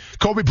mentality.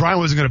 Kobe Bryant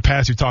wasn't going to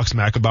pass you talk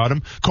smack about him.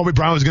 Kobe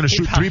Bryant was going to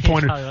shoot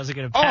three-pointer. He wasn't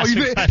going to pass.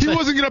 He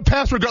wasn't going to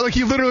pass regardless. Like,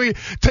 he literally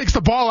takes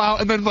the ball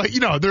out and then, like, you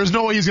know, there's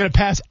no way he's going to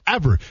pass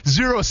ever.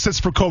 0 assists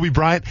for Kobe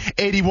Bryant,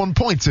 81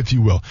 points, if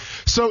you will.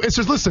 So it's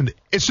just, listen,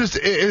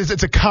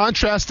 it's a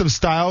contrast of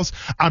styles.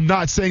 I'm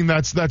not saying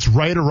that's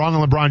right or wrong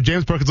on LeBron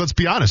James, because let's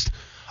be honest.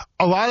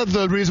 A lot of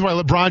the reason why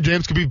LeBron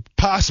James could be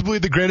possibly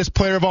the greatest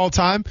player of all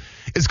time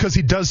is because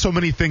he does so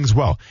many things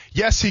well.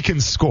 Yes, he can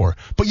score.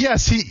 But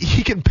yes,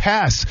 he can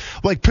pass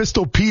like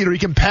Pistol Pete, or he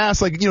can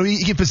pass like, you know,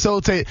 he can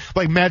facilitate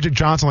like Magic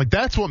Johnson. Like,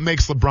 that's what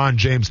makes LeBron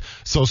James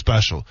so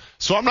special.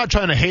 So I'm not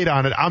trying to hate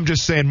on it. I'm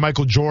just saying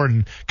Michael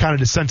Jordan kind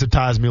of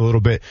desensitized me a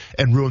little bit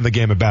and ruined the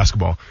game of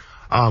basketball.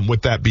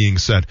 With that being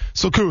said.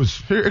 So,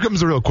 Kuz, here comes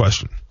the real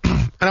question.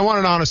 And I want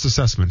an honest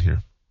assessment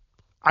here.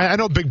 I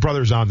know Big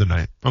Brother's on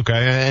tonight, okay?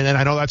 And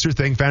I know that's your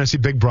thing, Fantasy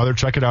Big Brother.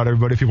 Check it out,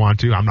 everybody, if you want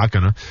to. I'm not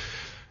going to.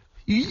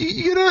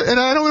 You know, and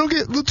I don't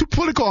get too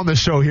political on this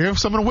show here,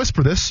 so I'm going to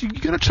whisper this. You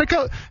got to check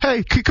out,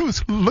 hey,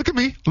 Kuz, look at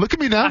me. Look at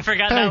me now. I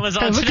forgot that was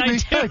on tonight,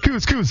 too. Hey,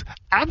 Kuz,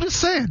 I'm just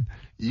saying.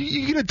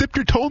 You going to dip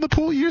your toe in the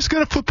pool? You're just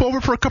going to flip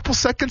over for a couple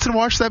seconds and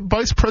watch that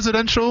vice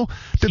presidential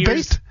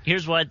debate?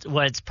 Here's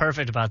what's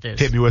perfect about this.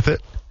 Hit me with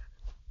it.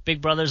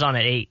 Big Brother's on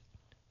at 8.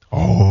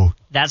 Oh.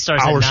 That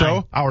starts at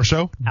 9. Our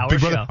show? Big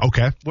Brother?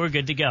 Okay. We're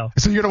good to go.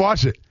 So you're going to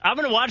watch it? I'm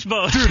going to watch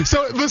both. Dude,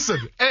 so listen.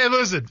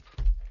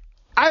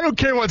 I don't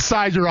care what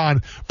side you're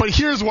on, but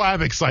here's why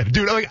I'm excited.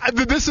 Dude, like,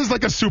 this is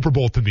like a Super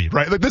Bowl to me,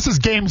 right? Like, this is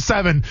game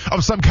 7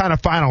 of some kind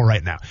of final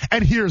right now.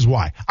 And here's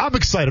why. I'm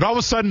excited. All of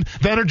a sudden,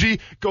 the energy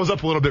goes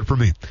up a little bit for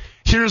me.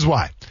 Here's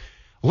why.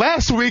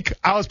 Last week,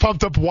 I was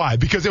pumped up. Why?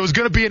 Because it was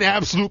going to be an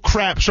absolute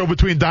crap show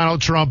between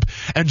Donald Trump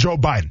and Joe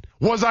Biden.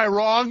 Was I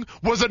wrong?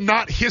 Was it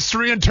not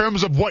history in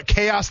terms of what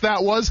chaos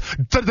that was?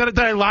 Did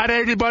I lie to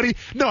anybody?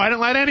 No, I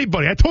didn't lie to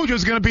anybody. I told you it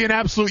was going to be an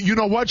absolute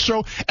you-know-what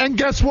show. And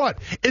guess what?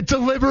 It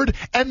delivered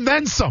and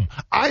then some.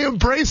 I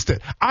embraced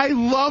it. I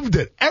loved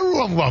it.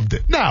 Everyone loved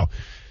it. Now,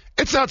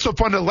 it's not so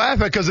fun to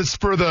laugh at because it's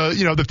for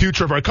the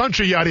future of our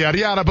country, yada, yada,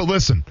 yada. But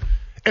listen.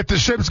 If the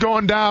ship's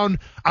going down,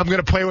 I'm going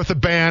to play with the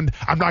band.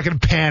 I'm not going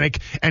to panic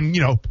and,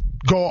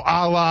 go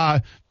a la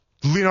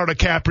Leonardo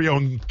DiCaprio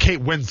and Kate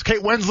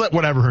Winslet,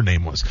 whatever her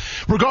name was.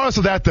 Regardless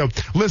of that, though,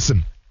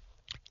 listen.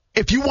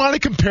 If you want to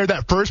compare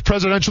that first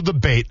presidential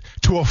debate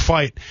to a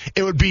fight,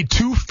 it would be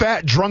 2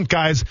 fat drunk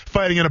guys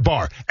fighting in a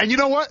bar. And you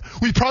know what?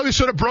 We probably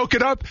should have broke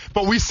it up,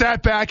 but we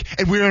sat back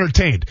and we were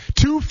entertained.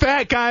 2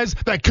 fat guys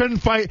that couldn't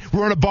fight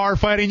were in a bar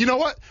fighting. You know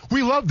what?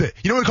 We loved it.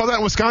 You know what we call that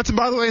in Wisconsin,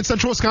 by the way, in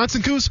central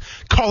Wisconsin, Coos?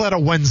 Call that a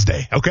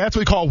Wednesday. Okay? That's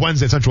what we call a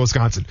Wednesday in central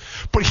Wisconsin.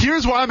 But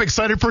here's why I'm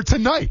excited for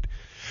tonight.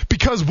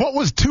 Because what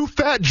was 2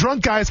 fat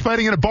drunk guys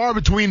fighting in a bar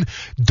between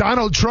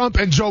Donald Trump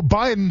and Joe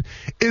Biden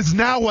is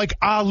now like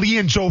Ali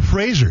and Joe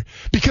Frazier.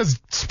 Because,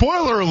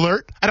 spoiler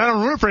alert, and I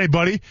don't ruin it for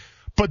anybody,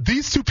 but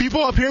these 2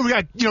 people up here, we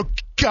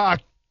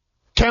got,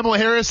 Kamala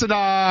Harris and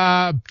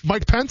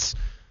Mike Pence.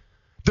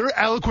 They're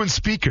eloquent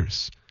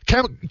speakers.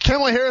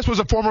 Kamala Harris was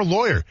a former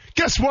lawyer.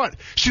 Guess what?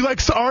 She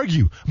likes to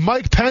argue.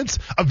 Mike Pence,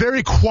 a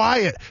very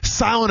quiet,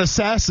 silent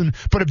assassin,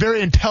 but a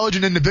very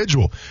intelligent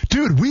individual.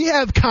 Dude, we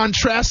have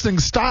contrasting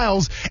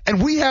styles,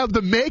 and we have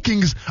the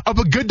makings of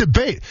a good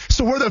debate.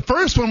 So where the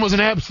first one was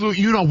an absolute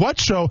you-know-what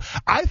show,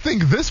 I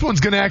think this one's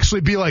going to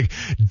actually be like,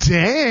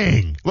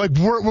 dang. Like,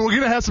 we're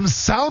going to have some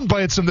sound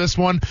bites from this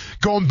one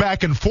going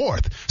back and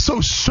forth. So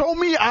show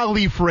me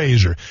Ali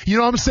Frazier. You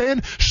know what I'm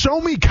saying?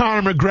 Show me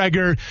Conor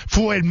McGregor,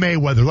 Floyd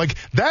Mayweather. Like,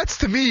 that's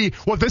to me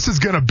what this is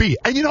going to be.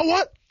 And you know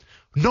what?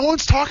 No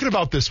one's talking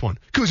about this one.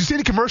 Because you see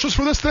any commercials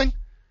for this thing?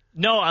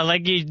 No,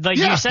 like you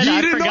said,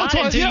 I forgot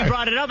until you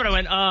brought it up, and I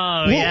went,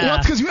 yeah. Well,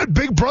 that's because you had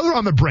Big Brother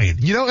on the brain,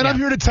 and I'm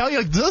here to tell you,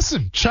 like,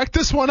 listen, check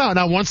this one out.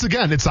 Now, once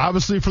again, it's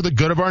obviously for the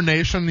good of our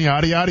nation,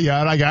 yada, yada,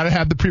 yada. I got to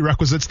have the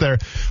prerequisites there.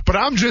 But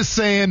I'm just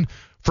saying,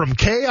 from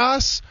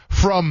chaos,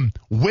 from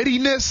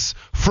wittiness,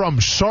 from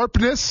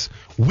sharpness,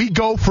 we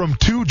go from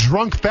 2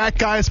 drunk fat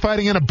guys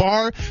fighting in a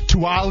bar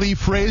to Ali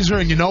Frazier,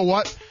 and you know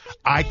what?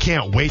 I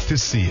can't wait to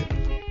see it.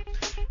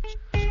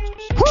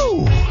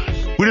 Whew.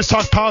 We just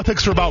talked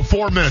politics for about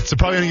 4 minutes. They're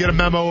probably going to get a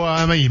memo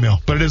on my email,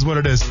 but it is what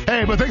it is.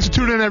 Hey, but thanks for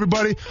tuning in,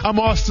 everybody. I'm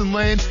Austin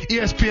Lane,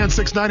 ESPN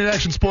 690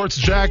 Action Sports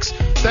Jacks.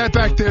 That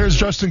back there is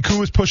Justin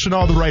Koo, is pushing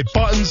all the right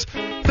buttons.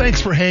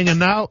 Thanks for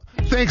hanging out.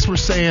 Thanks for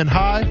saying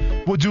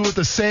hi. We'll do it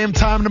the same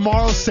time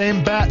tomorrow,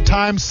 same bat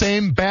time,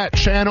 same bat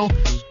channel.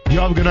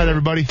 Y'all have a good night,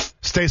 everybody.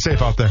 Stay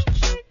safe out there.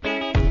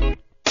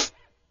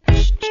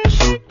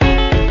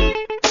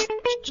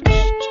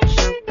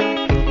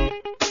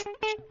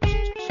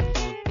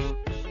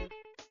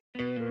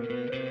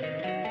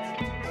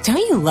 Don't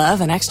you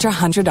love an extra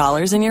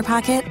 $100 in your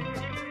pocket?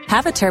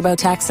 Have a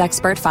TurboTax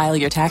expert file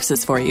your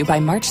taxes for you by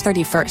March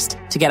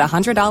 31st to get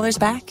 $100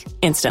 back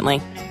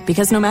instantly.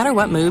 Because no matter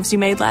what moves you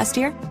made last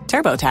year,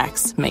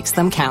 TurboTax makes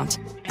them count.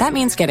 That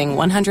means getting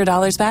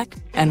 $100 back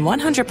and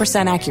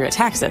 100% accurate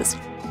taxes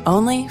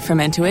only from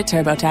Intuit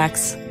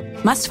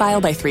TurboTax. Must file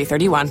by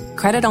 3/31.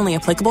 Credit only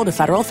applicable to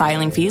federal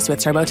filing fees with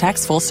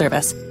TurboTax full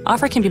service.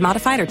 Offer can be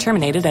modified or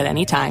terminated at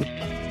any time.